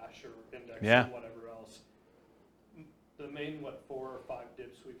cash or index or whatever else, the main 4 or 5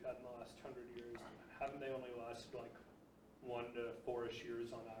 dips we've had in the last 100 years, haven't they only lasted like 1 to 4-ish years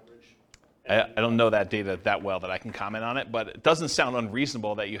on average? I don't know that data that well that I can comment on it, but it doesn't sound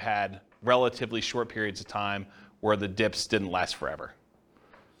unreasonable that you had relatively short periods of time where the dips didn't last forever.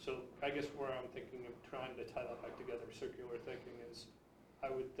 So I guess where I'm thinking of trying to tie that back together, circular thinking, is I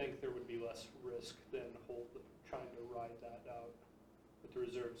would think there would be less risk than trying to ride that out with the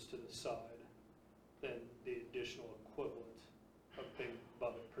reserves to the side than the additional equivalent of being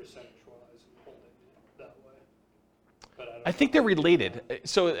above it percentage-wise and holding it that way. But I think they're related.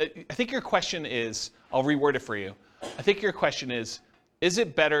 So I think your question is, I'll reword it for you. I think your question is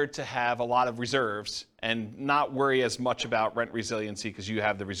it better to have a lot of reserves and not worry as much about rent resiliency because you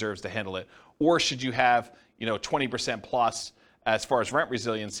have the reserves to handle it? Or should you have 20% plus as far as rent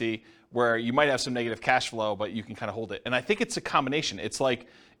resiliency where you might have some negative cash flow, but you can kind of hold it? And I think it's a combination. It's like,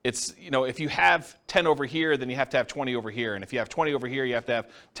 if you have 10 over here, then you have to have 20 over here. And if you have 20 over here, you have to have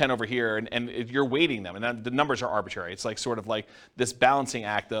 10 over here. And you're weighting them. And the numbers are arbitrary. It's like sort of like this balancing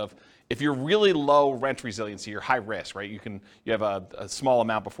act of, if you're really low rent resiliency, you're high risk, right? You have a small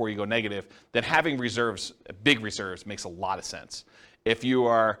amount before you go negative, then having reserves, big reserves, makes a lot of sense. If you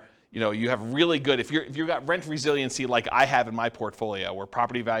are, you have really good, if you've got rent resiliency like I have in my portfolio, where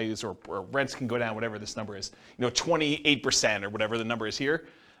property values or rents can go down, whatever this number is, 28% or whatever the number is here,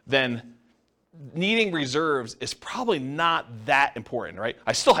 then needing reserves is probably not that important, right?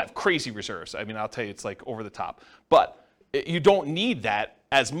 I still have crazy reserves. I mean, I'll tell you, it's like over the top. But you don't need that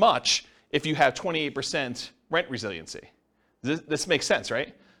as much if you have 28% rent resiliency. This makes sense,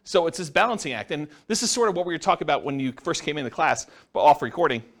 right? So it's this balancing act. And this is sort of what we were talking about when you first came into class, but off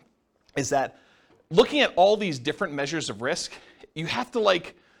recording, is that looking at all these different measures of risk, you have to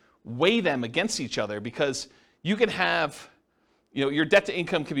like weigh them against each other, because you can have, your debt to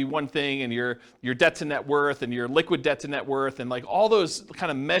income can be one thing, and your debt to net worth, and your liquid debt to net worth, and like all those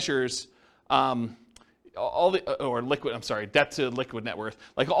kind of measures, debt to liquid net worth,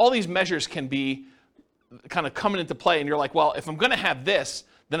 like all these measures can be kind of coming into play, and you're like, well, if I'm going to have this,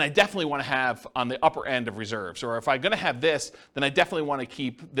 then I definitely want to have on the upper end of reserves. Or if I'm going to have this, then I definitely want to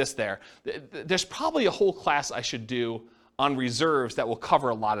keep this there. There's probably a whole class I should do on reserves that will cover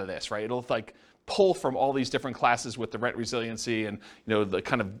a lot of this, right? It'll like pull from all these different classes with the rent resiliency and the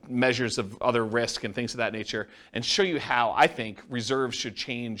kind of measures of other risk and things of that nature, and show you how I think reserves should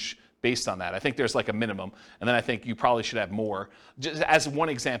change based on that. I think there's like a minimum, and then I think you probably should have more. Just as one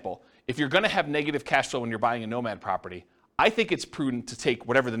example, if you're going to have negative cash flow when you're buying a nomad property, I think it's prudent to take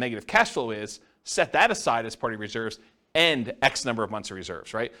whatever the negative cash flow is, set that aside as part of your reserves, and X number of months of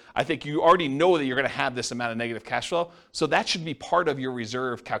reserves, right? I think you already know that you're going to have this amount of negative cash flow, so that should be part of your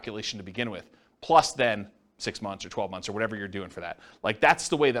reserve calculation to begin with, plus then 6 months or 12 months or whatever you're doing for that. Like, that's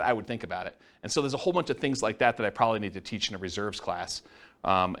the way that I would think about it. And so there's a whole bunch of things like that that I probably need to teach in a reserves class,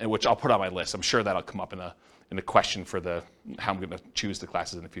 and which I'll put on my list. I'm sure that'll come up in a question for how I'm going to choose the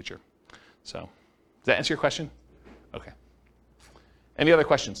classes in the future. So, does that answer your question? Okay. Any other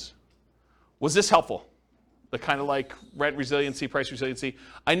questions? Was this helpful? The kind of like rent resiliency, price resiliency.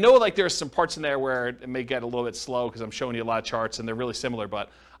 I know like there's some parts in there where it may get a little bit slow because I'm showing you a lot of charts and they're really similar,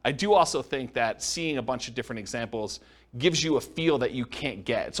 but I do also think that seeing a bunch of different examples gives you a feel that you can't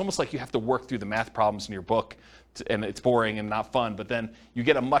get. It's almost like you have to work through the math problems in your book, and it's boring and not fun, but then you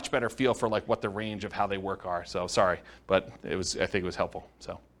get a much better feel for like what the range of how they work are. So sorry, but I think it was helpful.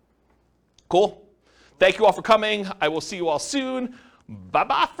 So cool. Thank you all for coming. I will see you all soon.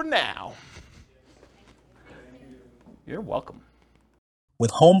 Bye-bye for now. You're welcome.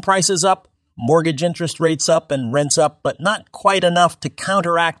 With home prices up, mortgage interest rates up, and rents up, but not quite enough to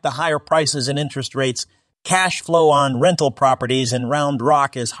counteract the higher prices and interest rates, cash flow on rental properties in Round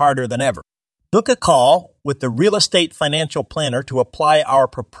Rock is harder than ever. Book a call with the Real Estate Financial Planner to apply our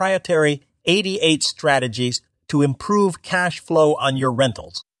proprietary 88 strategies to improve cash flow on your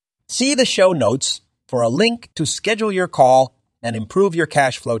rentals. See the show notes for a link to schedule your call and improve your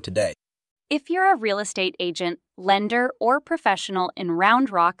cash flow today. If you're a real estate agent, lender, or professional in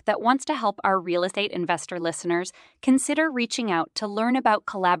Round Rock that wants to help our real estate investor listeners, consider reaching out to learn about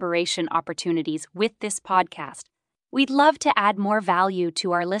collaboration opportunities with this podcast. We'd love to add more value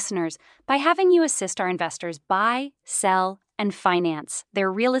to our listeners by having you assist our investors buy, sell, and finance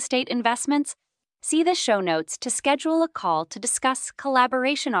their real estate investments. See the show notes to schedule a call to discuss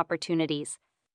collaboration opportunities.